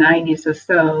probably in the 90s or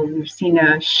so, we've seen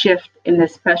a shift in the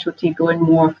specialty going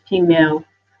more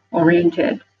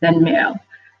female-oriented than male.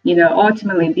 You know,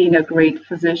 ultimately being a great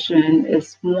physician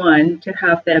is one, to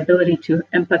have the ability to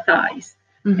empathize.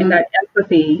 And that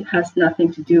empathy has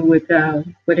nothing to do with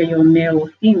whether you're male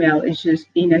or female. It's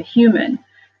just being a human.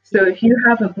 So if you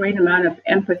have a great amount of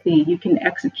empathy, you can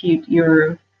execute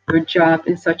your job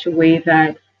in such a way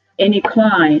that any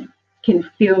client can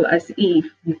feel as if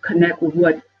you connect with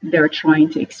what they're trying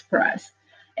to express.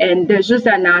 And there's just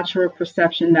that natural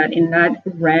perception that in that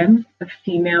realm, a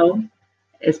female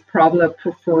is probably a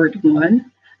preferred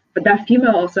one, but that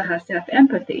female also has to have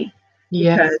empathy.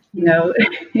 Yes. Because, you know,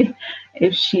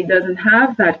 if she doesn't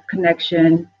have that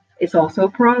connection, it's also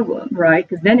a problem, right?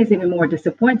 Because then it's even more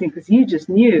disappointing because you just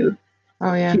knew she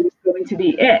was going to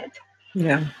be it.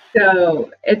 Yeah.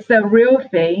 So it's a real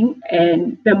thing.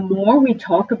 And the more we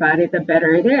talk about it, the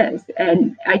better it is.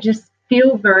 And I just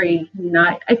feel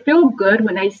I feel good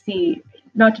when I see,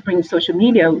 not to bring social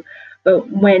media, but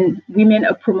when women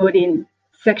are promoting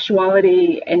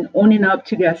sexuality and owning up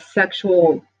to their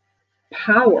sexual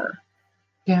power.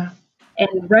 Yeah.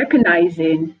 And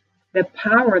recognizing the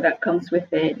power that comes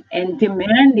with it and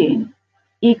demanding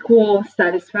equal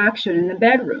satisfaction in the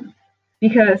bedroom.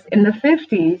 Because in the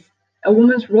 50s, a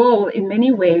woman's role in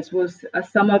many ways was a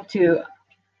sum up to,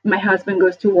 my husband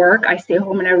goes to work, I stay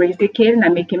home and I raise the kid and I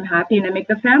make him happy and I make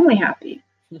the family happy.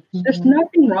 There's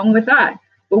nothing wrong with that.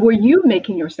 But were you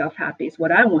making yourself happy is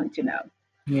what I want to know.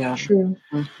 Yeah. True.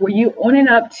 Were you owning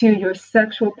up to your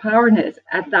sexual powerness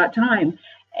at that time?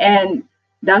 And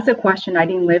that's a question I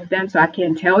didn't live then, so I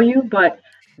can't tell you. But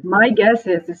my guess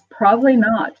is probably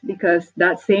not, because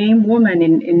that same woman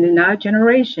in the now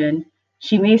generation,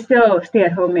 she may still stay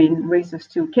at home and raise those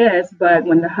two kids. But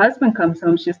when the husband comes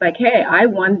home, she's like, hey, I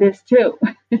want this too.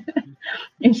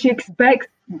 And she expects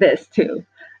this too,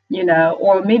 you know,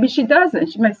 or maybe she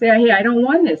doesn't. She might say, hey, I don't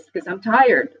want this because I'm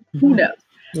tired. Who knows?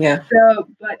 Yeah. So,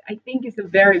 but I think it's a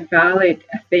very valid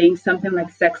thing, something like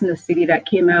Sex and the City that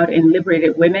came out and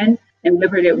liberated women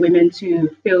to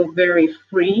feel very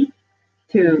free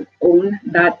to own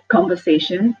that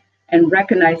conversation and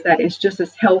recognize that it's just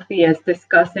as healthy as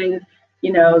discussing,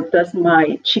 you know, does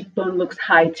my cheekbone looks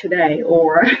high today,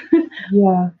 or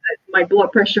my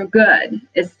blood pressure good?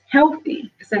 It's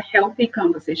healthy. It's a healthy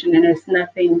conversation, and there's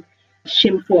nothing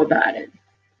shameful about it.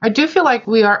 I do feel like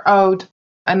we are owed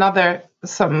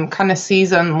some kind of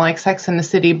season like Sex and the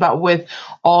City, but with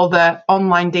all the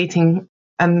online dating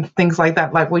and things like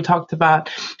that, like we talked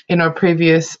about in our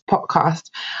previous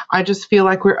podcast. I just feel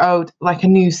like we're owed like a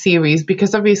new series,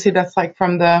 because obviously that's like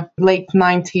from the late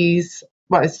 90s.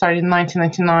 Well, it started in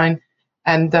 1999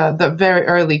 and the very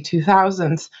early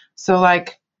 2000s. So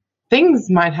like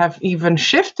things might have even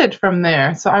shifted from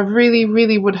there. So I really,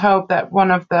 really would hope that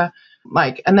one of the,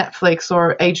 like a Netflix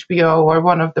or HBO or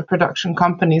one of the production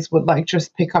companies would like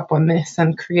just pick up on this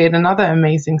and create another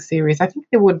amazing series. I think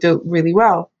they would do really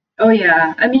well. Oh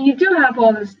yeah, I mean, you do have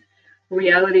all these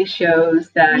reality shows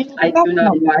that I do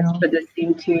not watch, but they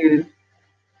seem to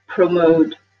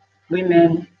promote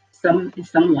women in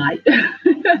some light,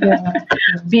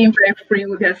 being very free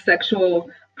with their sexual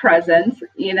presence,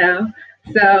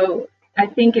 So I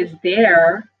think it's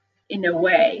there in a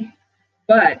way.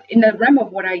 But in the realm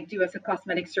of what I do as a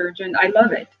cosmetic surgeon, I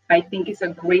love it. I think it's a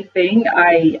great thing.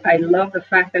 I love the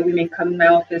fact that we may come in my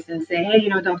office and say, hey,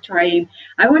 Dr. Aim,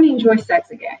 I want to enjoy sex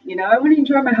again. I want to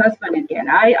enjoy my husband again.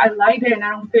 I like it and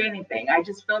I don't feel anything. I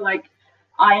just feel like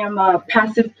I am a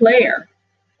passive player.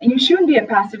 And you shouldn't be a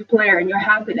passive player in your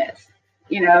happiness,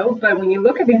 But when you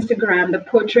look at Instagram, the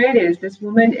portrait is this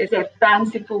woman is a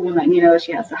fanciful woman.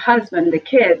 She has a husband, the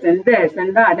kids, and this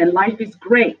and that, and life is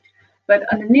great.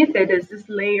 But underneath it is this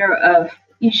layer of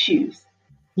issues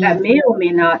that may or may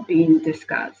not be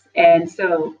discussed. And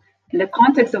so in the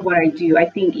context of what I do, I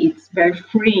think it's very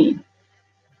freeing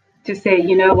to say,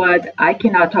 you know what, I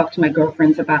cannot talk to my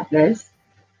girlfriends about this,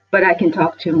 but I can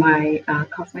talk to my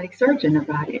cosmetic surgeon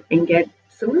about it and get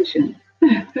solutions.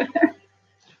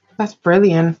 That's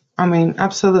brilliant. I mean,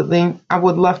 absolutely. I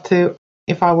would love to,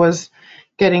 if I was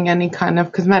getting any kind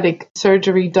of cosmetic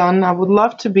surgery done, I would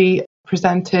love to be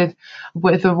presented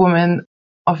with a woman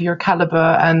of your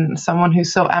caliber and someone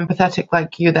who's so empathetic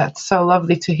like you. That's so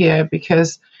lovely to hear,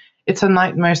 because it's a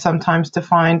nightmare sometimes to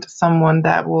find someone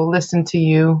that will listen to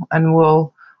you and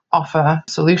will offer a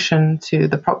solution to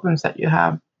the problems that you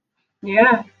have.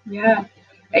 Yeah.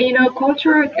 And,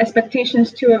 cultural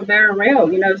expectations too are very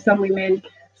real. Some women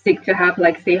seek to have,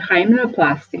 like, say,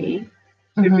 hymenoplasty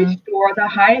to restore the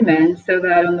hymen so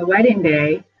that on the wedding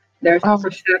day, there's a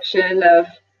perception of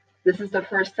this is the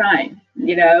first time,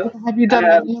 Have you done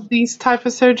any of these type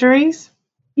of surgeries?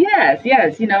 Yes.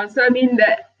 So, I mean,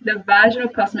 the vaginal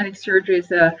cosmetic surgery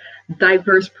is a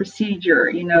diverse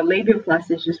procedure.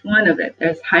 Labiaplasty is just one of it.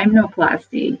 There's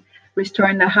hymenoplasty,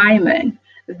 restoring the hymen.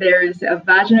 There's a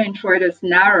vaginal introitus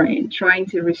narrowing, trying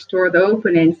to restore the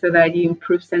opening so that you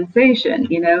improve sensation.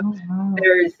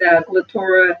 There's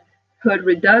clitoral hood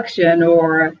reduction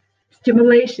or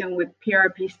stimulation with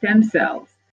PRP stem cells.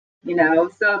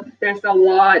 So there's a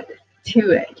lot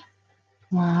to it.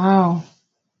 Wow.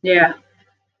 Yeah.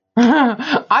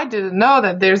 I didn't know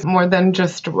that there's more than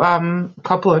just a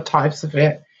couple of types of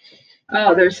it.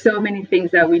 Oh, there's so many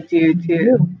things that we do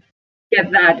to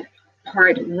get that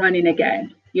part running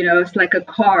again. It's like a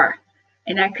car,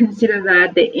 and I consider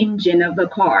that the engine of the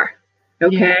car.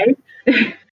 Okay.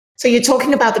 Yeah. So you're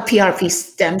talking about the PRP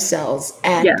stem cells,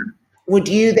 and would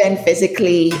you then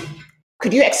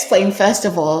could you explain first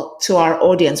of all to our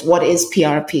audience what is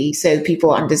PRP so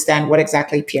people understand what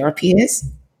exactly PRP is?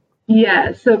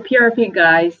 Yeah, so PRP,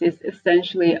 guys, is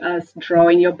essentially us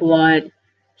drawing your blood,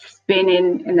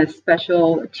 spinning in a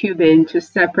special tubing to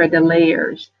separate the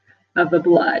layers of the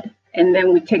blood. And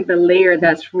then we take the layer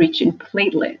that's rich in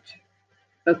platelet.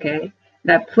 Okay,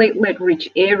 that platelet-rich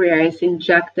area is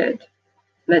injected.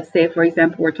 Let's say, for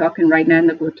example, we're talking right now in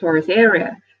the clitoris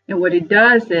area. And what it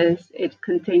does is it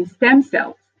contains stem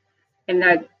cells, and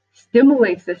that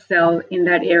stimulates the cell in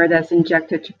that area that's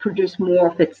injected to produce more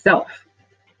of itself.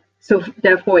 So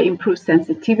therefore, it improves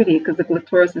sensitivity, because the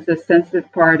clitoris is a sensitive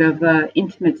part of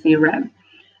intimacy realm.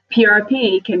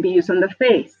 PRP can be used on the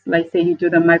face. Like, say you do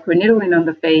the microneedling on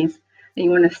the face, and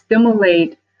you want to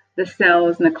stimulate the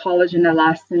cells and the collagen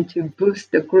elastin to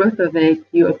boost the growth of it.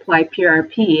 You apply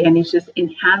PRP, and it just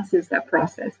enhances that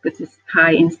process because it's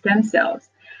high in stem cells.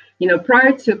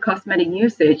 Prior to cosmetic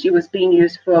usage, it was being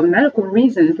used for medical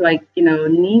reasons like,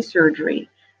 knee surgery.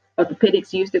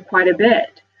 Orthopedics used it quite a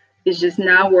bit. It's just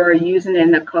now we're using it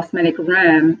in the cosmetic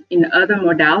realm in other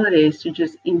modalities to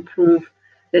just improve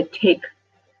the tick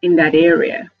in that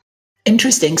area.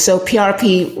 Interesting. So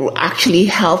PRP actually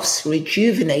helps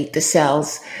rejuvenate the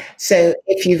cells. So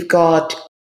if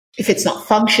it's not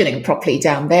functioning properly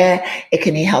down there, it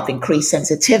can help increase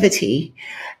sensitivity.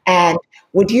 And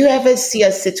would you ever see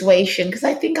a situation, because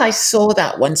I think I saw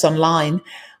that once online,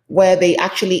 where they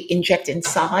actually inject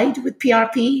inside with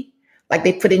PRP? Like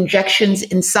they put injections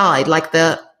inside, like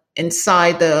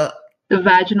inside the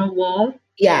vaginal wall?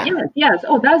 Yeah. Yes.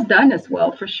 Oh, that's done as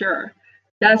well, for sure.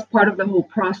 That's part of the whole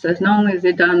process. Not only is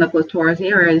it done in the clitoris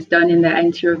area, it's done in the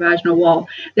anterior vaginal wall.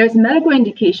 There's medical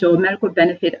indication or medical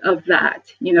benefit of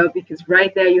that, because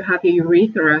right there you have your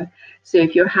urethra. So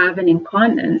if you're having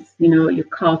incontinence, you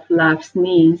cough, laugh,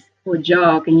 sneeze, or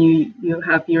jog, and you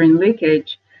have urine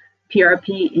leakage,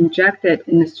 PRP injected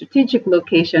in a strategic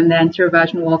location, the anterior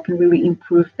vaginal wall can really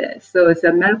improve this. So it's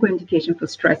a medical indication for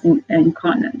stress and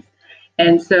incontinence.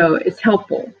 And so it's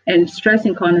helpful. And stress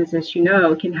incontinence, as you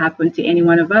know, can happen to any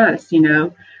one of us,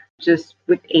 just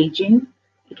with aging,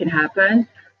 it can happen.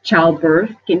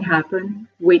 Childbirth can happen.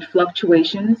 Weight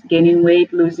fluctuations, gaining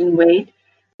weight, losing weight,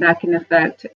 that can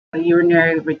affect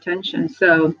urinary retention.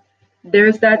 So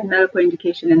there's that medical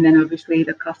indication, and then obviously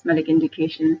the cosmetic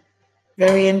indication.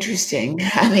 Very interesting.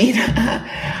 I mean,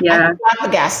 I'm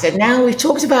flabbergasted. Now we've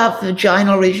talked about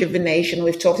vaginal rejuvenation.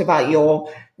 We've talked about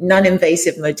your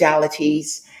non-invasive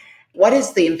modalities. What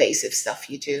is the invasive stuff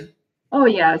you do? Oh,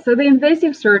 yeah. So the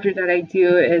invasive surgery that I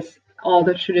do is all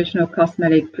the traditional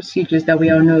cosmetic procedures that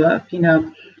we all know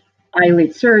of,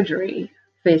 eyelid surgery,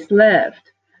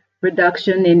 facelift,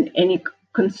 reduction in any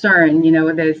concern,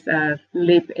 whether it's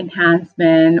lip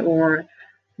enhancement or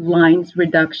lines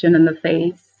reduction on the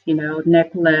face,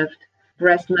 neck lift,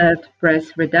 breast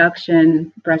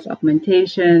reduction, breast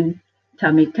augmentation,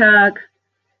 tummy tuck.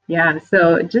 Yeah,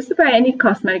 so just about any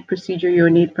cosmetic procedure you'll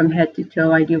need from head to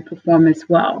toe, I do perform as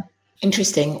well.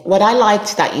 Interesting. What I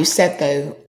liked that you said,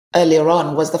 though, earlier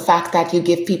on was the fact that you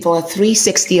give people a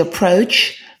 360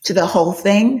 approach to the whole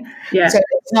thing. Yeah. So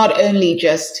it's not only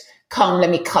just, come, let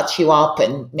me cut you up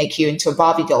and make you into a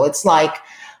Barbie doll. It's like,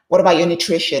 what about your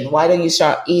nutrition? Why don't you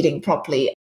start eating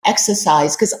properly?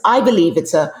 Exercise, because I believe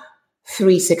it's a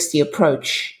 360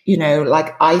 approach.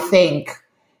 I think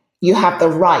you have the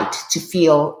right to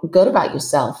feel good about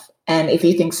yourself. And if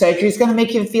you think surgery is going to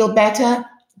make you feel better,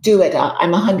 do it.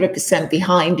 I'm 100%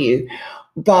 behind you.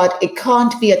 But it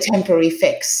can't be a temporary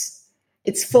fix.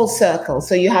 It's full circle.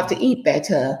 So you have to eat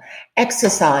better,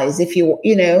 exercise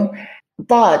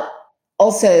but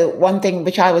also one thing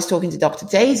which I was talking to Dr.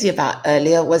 Daisy about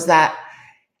earlier was that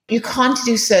you can't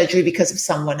do surgery because of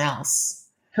someone else.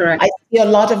 Correct. I see a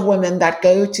lot of women that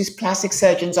go to plastic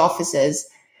surgeons' offices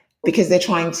because they're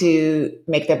trying to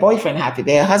make their boyfriend happy,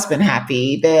 their husband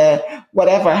happy, their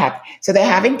whatever happy. So they're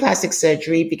having plastic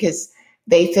surgery because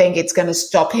they think it's going to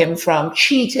stop him from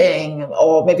cheating,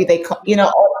 or maybe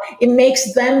it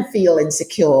makes them feel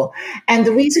insecure. And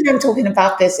the reason I'm talking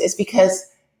about this is because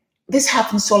this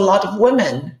happens to a lot of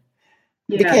women.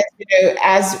 Yeah. Because,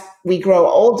 as we grow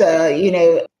older,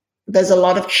 there's a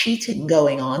lot of cheating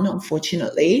going on,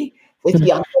 unfortunately, with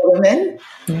younger women.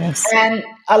 Yes. And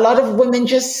a lot of women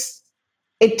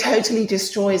it totally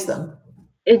destroys them.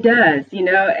 It does,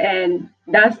 and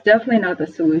that's definitely not the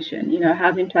solution.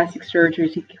 Having plastic surgery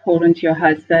to hold on to your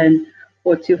husband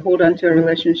or to hold on to a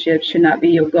relationship should not be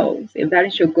your goals. If that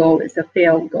is your goal, it's a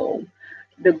failed goal.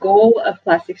 The goal of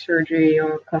plastic surgery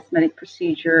or cosmetic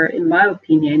procedure, in my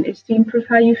opinion, is to improve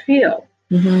how you feel.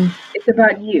 Mm-hmm. It's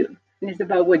about you, and it's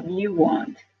about what you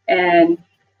want. And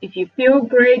if you feel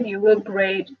great, you look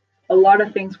great, a lot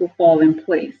of things will fall in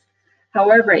place.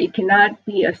 However, it cannot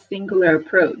be a singular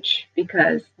approach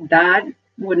because that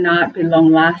would not be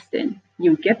long lasting.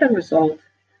 You get the result,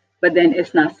 but then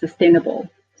it's not sustainable.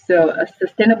 So a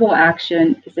sustainable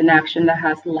action is an action that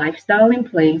has lifestyle in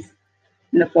place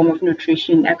in the form of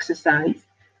nutrition, exercise.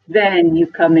 Then you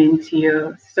come into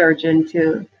your surgeon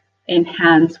to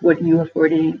enhance what you have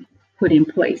already put in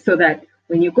place so that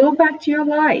when you go back to your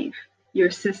life,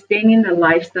 you're sustaining the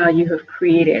lifestyle you have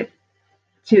created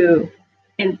to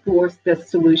enforce the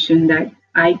solution that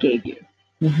I gave you.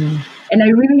 Mm-hmm. And I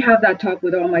really have that talk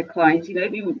with all my clients,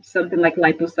 even something like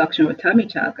liposuction or tummy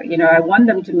tuck. I want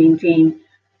them to maintain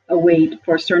a weight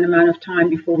for a certain amount of time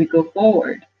before we go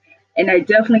forward. And I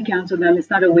definitely counsel them, it's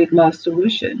not a weight loss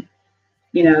solution.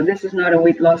 This is not a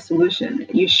weight loss solution.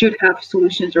 You should have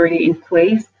solutions already in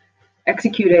place,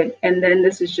 executed, and then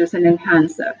this is just an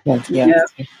enhancer.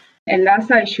 Yes. And that's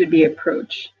how it should be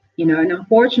approached. And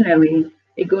unfortunately,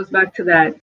 it goes back to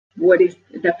that, what is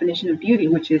the definition of beauty,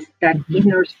 which is that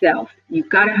inner self. You've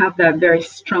got to have that very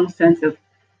strong sense of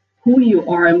who you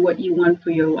are and what you want for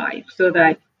your life so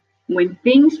that when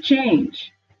things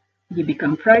change, you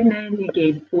become pregnant, you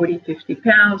gain 40, 50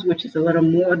 pounds, which is a little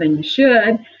more than you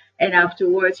should. And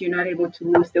afterwards, you're not able to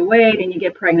lose the weight and you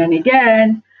get pregnant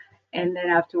again. And then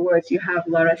afterwards, you have a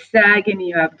lot of sagging in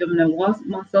your abdominal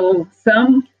muscle.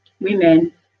 Some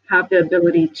women have the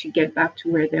ability to get back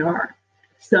to where they are.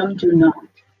 Some do not.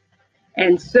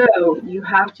 And so you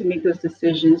have to make those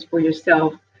decisions for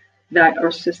yourself that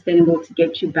are sustainable to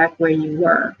get you back where you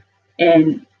were.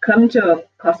 And come to a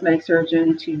cosmetic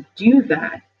surgeon to do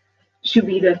that should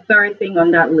be the third thing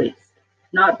on that list,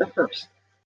 not the first.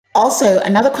 Also,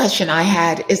 another question I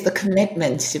had is the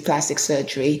commitment to plastic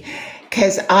surgery,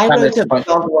 because I wrote a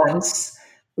blog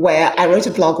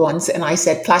once and I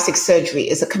said plastic surgery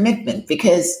is a commitment,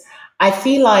 because I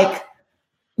feel like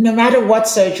no matter what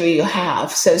surgery you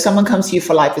have, so someone comes to you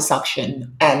for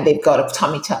liposuction and they've got a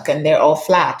tummy tuck and they're all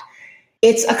flat,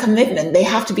 it's a commitment. They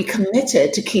have to be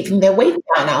committed to keeping their weight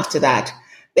down after that.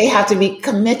 They have to be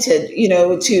committed,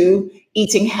 to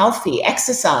eating healthy,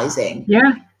 exercising.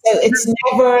 Yeah. So it's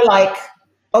never like,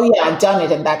 oh yeah, I've done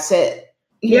it and that's it.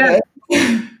 Yeah.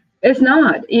 It's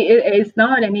not. It's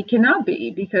not, and it cannot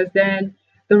be, because then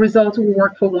the results will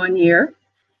work for 1 year,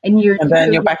 and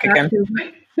then you're back again.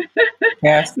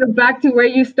 Yes. You're back to where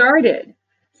you started.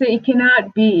 So it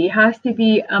cannot be. It has to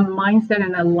be a mindset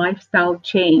and a lifestyle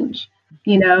change.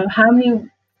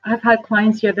 I've had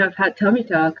clients here that have had tummy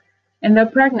tuck and they're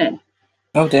pregnant.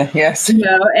 Oh dear, yes. And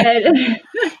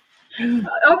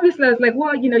obviously I was like,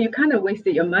 well, you kind of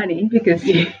wasted your money because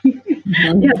you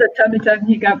had a tummy tuck and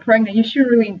you got pregnant. You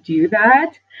shouldn't really do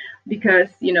that because,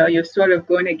 you're sort of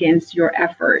going against your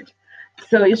effort.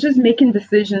 So it's just making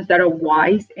decisions that are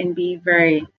wise and be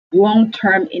very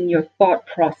long-term in your thought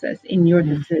process, in your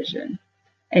decision.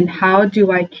 And how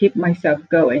do I keep myself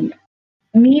going?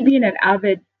 Me being an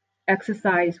avid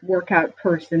exercise workout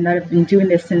person that have been doing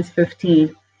this since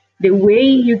 15, the way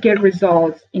you get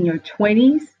results in your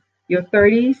 20s, your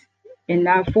 30s, and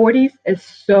now 40s is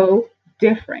so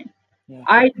different. Yeah.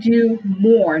 I do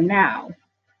more now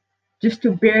just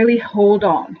to barely hold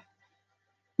on.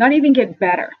 Not even get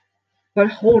better, but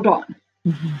hold on.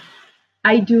 Mm-hmm.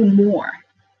 I do more.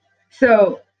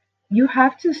 So you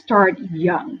have to start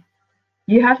young.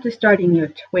 You have to start in your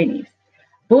 20s.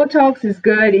 Botox is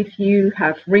good if you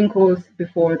have wrinkles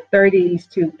before 30s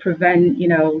to prevent,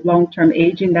 long-term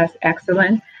aging. That's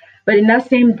excellent. But in that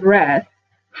same breath,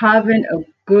 having a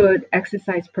good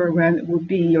exercise program would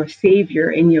be your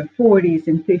savior in your 40s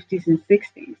and 50s and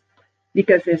 60s,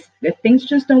 because the things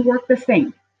just don't work the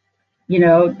same.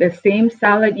 The same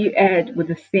salad you ate with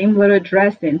the same little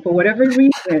dressing, for whatever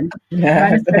reason,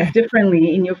 manifests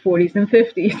differently in your 40s and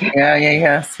 50s.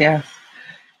 Yes.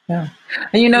 Yeah.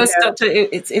 And Doctor,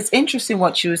 it's interesting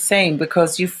what you were saying,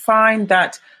 because you find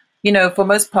that, for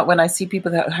most part, when I see people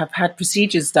that have had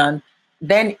procedures done,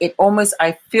 then it almost,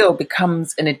 I feel,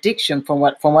 becomes an addiction from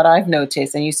what I've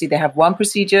noticed. And you see they have one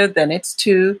procedure, then it's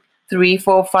 2, 3,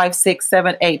 4, 5, 6,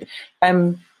 7, 8.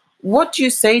 What do you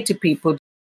say to people?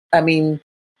 I mean,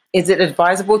 is it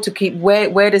advisable to keep,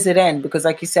 where does it end? Because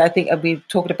like you said, I think we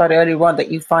talked about earlier on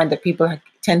that you find that people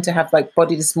tend to have like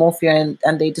body dysmorphia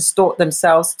and they distort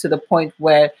themselves to the point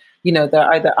where,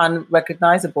 they're either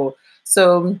unrecognizable.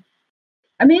 So,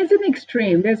 I mean, it's an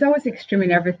extreme. There's always extreme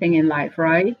in everything in life,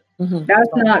 right? Mm-hmm. That's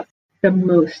not the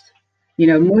most.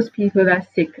 Most people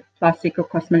that seek plastic or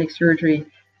cosmetic surgery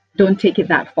don't take it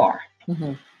that far.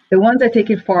 Mm-hmm. The ones that take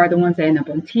it far are the ones that end up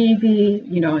on TV,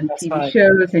 on that's TV right.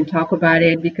 shows and talk about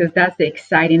it, because that's the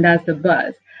exciting, that's the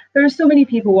buzz. There are so many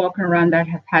people walking around that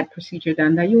have had procedure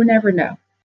done that you will never know.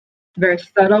 Very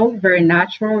subtle, very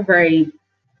natural, very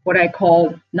what I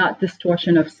call not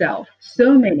distortion of self.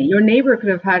 So many. Your neighbor could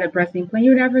have had a breast implant.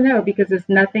 You never know, because there's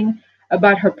nothing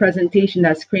about her presentation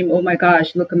that screams, oh my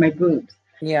gosh, look at my boobs.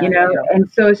 Yeah. And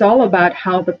so it's all about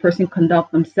how the person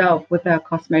conduct themselves with a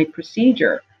cosmetic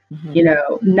procedure.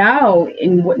 Mm-hmm. Now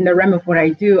in the realm of what I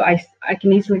do, I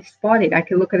can easily spot it. I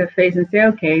can look at a face and say,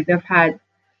 okay, they've had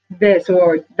this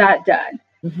or that done,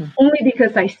 mm-hmm. only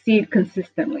because I see it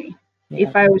consistently. Yeah.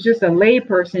 If I was just a lay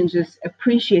person just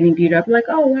appreciating beauty, I'd be like,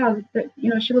 oh, wow,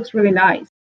 she looks really nice.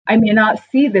 I may not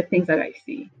see the things that I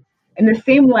see. In the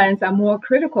same lens, I'm more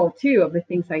critical, too, of the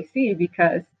things I see,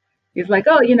 because it's like,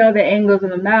 oh, the angles of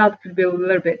the mouth could be a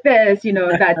little bit this,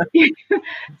 that.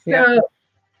 So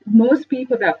most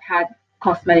people that have had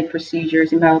cosmetic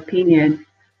procedures, in my opinion,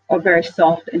 are very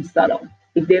soft and subtle.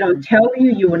 If they don't tell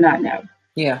you, you will not know.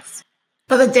 Yes.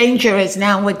 But the danger is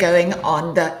now we're going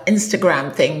on the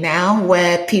Instagram thing now,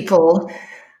 where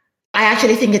I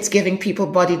actually think it's giving people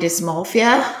body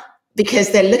dysmorphia,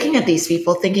 because they're looking at these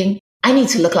people thinking, I need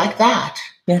to look like that.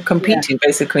 Yeah, competing,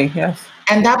 basically, yes.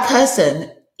 And that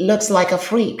person looks like a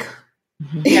freak.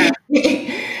 Mm-hmm. Yeah.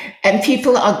 And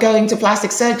people are going to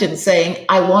plastic surgeons saying,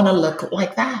 I want to look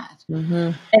like that.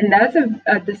 Mm-hmm. And that's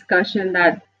a discussion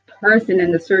that person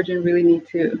and the surgeon really need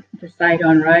to decide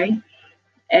on, right?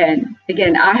 And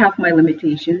again, I have my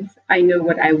limitations. I know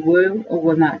what I will or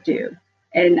will not do.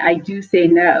 And I do say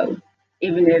no,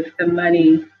 even if the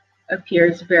money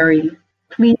appears very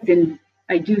pleasing,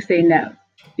 I do say no.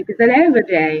 Because at the end of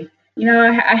the day,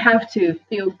 I have to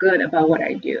feel good about what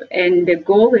I do. And the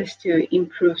goal is to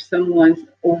improve someone's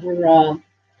overall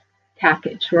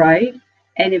package, right?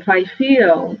 And if I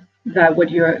feel that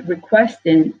what you're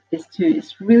requesting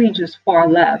is really just far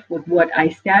left with what I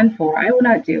stand for, I will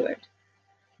not do it.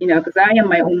 Because I am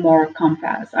my own moral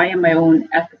compass. I am my own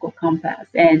ethical compass.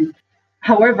 And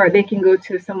However, they can go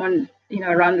to someone,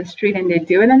 around the street and they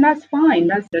do it, and that's fine.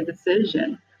 That's their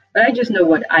decision. But I just know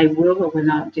what I will or will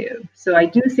not do. So I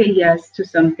do say yes to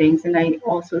some things, and I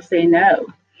also say no.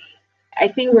 I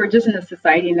think we're just in a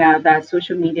society now that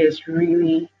social media is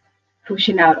really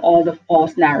pushing out all the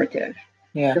false narrative,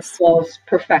 the false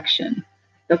perfection,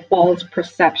 the false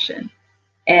perception.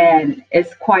 And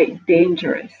it's quite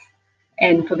dangerous.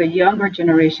 And for the younger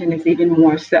generation, it's even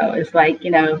more so. It's like,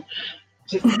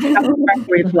 just have a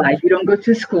regular life. You don't go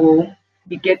to school.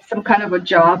 You get some kind of a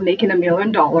job making $1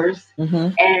 million,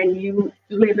 and you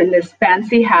live in this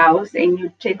fancy house, and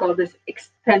you take all this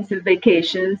expensive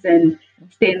vacations and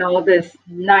stay in all this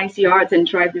nice yards and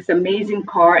drive this amazing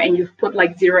car, and you've put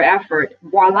like zero effort.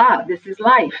 Voila, this is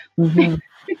life.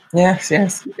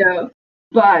 Yes.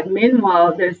 But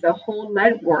meanwhile, there's a whole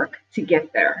legwork to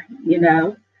get there,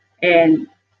 And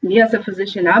me as a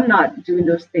physician, I'm not doing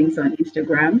those things on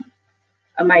Instagram.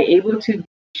 Am I able to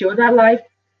show that life?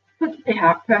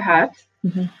 Perhaps.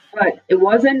 But it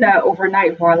wasn't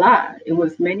overnight, voila. It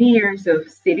was many years of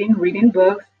sitting, reading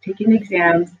books, taking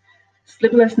exams,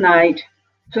 sleepless night,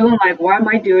 feeling like, why am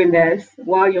I doing this?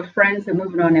 While your friends are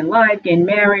moving on in life, getting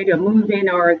married or moving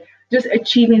or just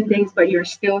achieving things, but you're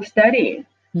still studying.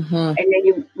 And then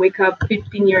you wake up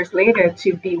 15 years later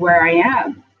to be where I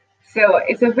am. So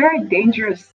it's a very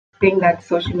dangerous thing that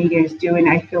social media is doing,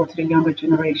 I feel, to the younger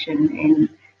generation.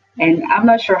 And I'm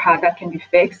not sure how that can be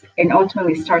fixed. And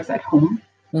ultimately it starts at home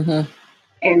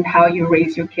and how you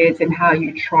raise your kids and how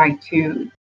you try to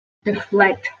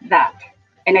deflect that.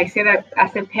 And I say that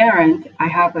as a parent, I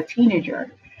have a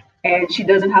teenager and she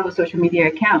doesn't have a social media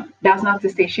account. That's not to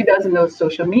say she doesn't know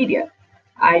social media.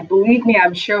 Believe me,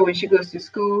 I'm sure when she goes to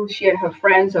school, she and her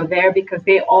friends are there because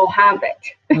they all have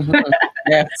it.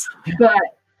 Yes. But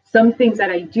some things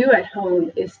that I do at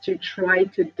home is to try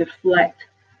to deflect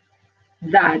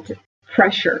that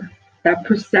pressure, that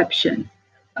perception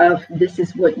of this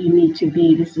is what you need to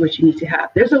be, this is what you need to have.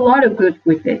 There's a lot of good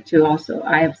with it too also.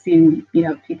 I have seen,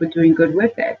 people doing good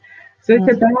with it. So it's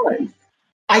a balance.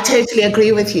 I totally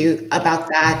agree with you about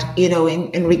that,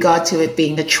 in regard to it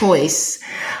being a choice.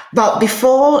 But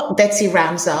before Betsy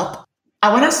rounds up,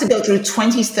 I want us to go through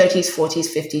 20s, 30s, 40s,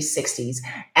 50s, 60s,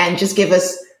 and just give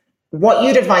us what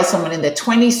you'd advise someone in their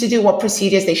 20s to do, what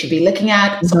procedures they should be looking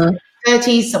at, someone in their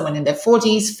 30s, someone in their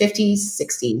 40s, 50s,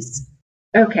 60s.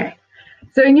 Okay.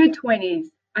 So in your 20s,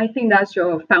 I think that's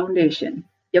your foundation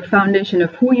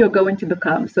of who you're going to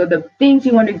become. So the things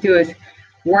you want to do is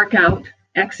work out,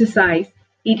 exercise,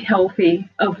 eat healthy,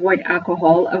 avoid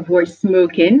alcohol, avoid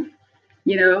smoking,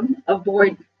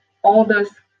 avoid all those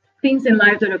things in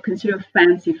life that are considered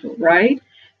fanciful, right?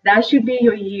 That should be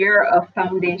your year of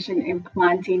foundation in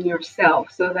planting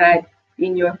yourself so that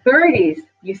in your 30s,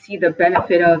 you see the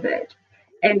benefit of it.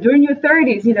 And during your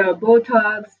 30s,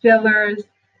 Botox, fillers,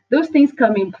 those things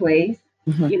come in place,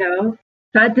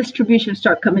 fat distribution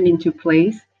start coming into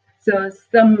place. So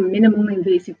some minimally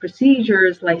invasive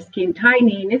procedures like skin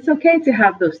tightening, it's okay to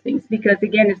have those things because,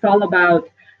 again, it's all about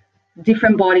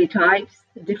different body types,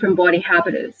 different body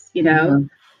habitus,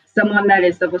 Someone that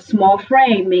is of a small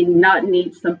frame may not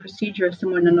need some procedure,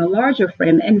 someone in a larger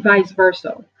frame, and vice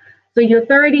versa. So your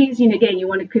 30s, again, you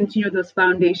want to continue those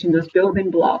foundations, those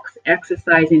building blocks,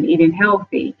 exercising, eating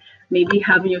healthy, maybe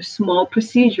having your small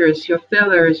procedures, your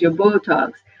fillers, your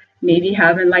Botox, maybe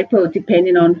having lipo,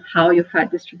 depending on how your fat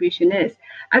distribution is.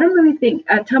 I don't really think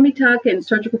tummy tuck and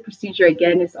surgical procedure,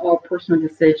 again, is all personal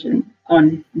decision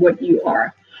on what you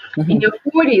are. In your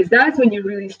 40s, that's when you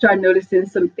really start noticing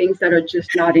some things that are just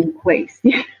not in place.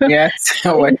 Yes.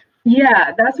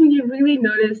 Yeah, that's when you really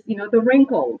notice, the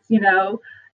wrinkles,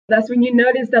 That's when you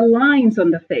notice the lines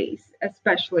on the face,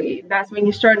 especially. That's when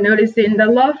you start noticing the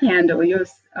love handle, your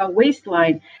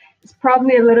waistline. It's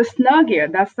probably a little snuggier.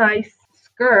 That size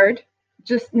skirt,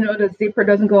 just, the zipper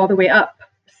doesn't go all the way up.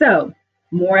 So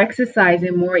more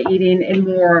exercising, more eating, and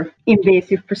more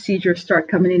invasive procedures start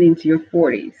coming into your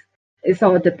 40s. It's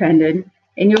all dependent.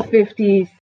 In your 50s,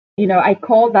 I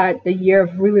call that the year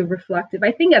of really reflective.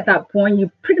 I think at that point,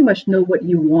 you pretty much know what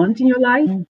you want in your life.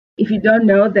 If you don't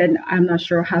know, then I'm not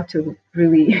sure how to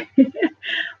really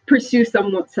pursue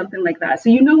something like that.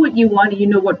 So you know what you want, and you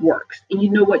know what works, and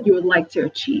you know what you would like to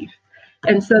achieve.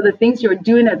 And so the things you're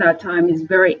doing at that time is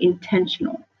very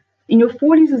intentional. In your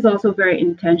 40s is also very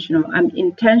intentional. I'm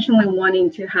intentionally wanting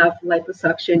to have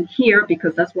liposuction here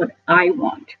because that's what I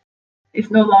want. It's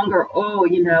no longer,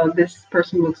 this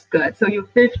person looks good. So your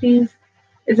 50s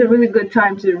is a really good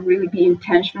time to really be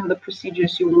intentional with the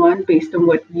procedures you want based on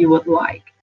what you would like.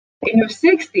 In your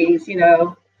 60s,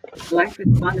 life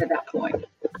is fun at that point.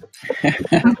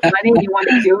 Have money, you want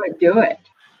to do it.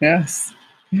 Yes.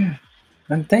 Yeah.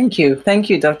 And thank you,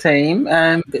 Dr. Aim.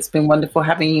 It's been wonderful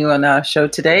having you on our show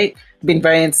today. It's been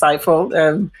very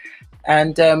insightful.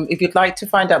 And if you'd like to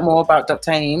find out more about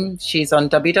Dr. Aim, she's on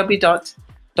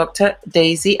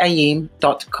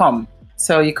www.drdaisyayim.com.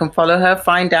 So you can follow her,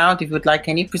 find out if you'd like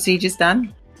any procedures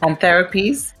done and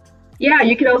therapies. Yeah,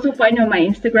 you can also find me on my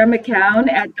Instagram account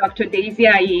at Dr. Daisy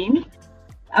Ayim.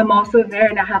 I'm also there,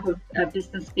 and I have a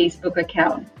business Facebook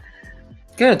account.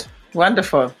 Good,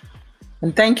 wonderful.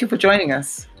 And thank you for joining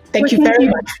us. Thank you very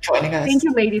much for joining us. Thank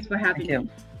you, ladies, for having me.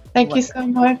 Thank you so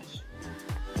much.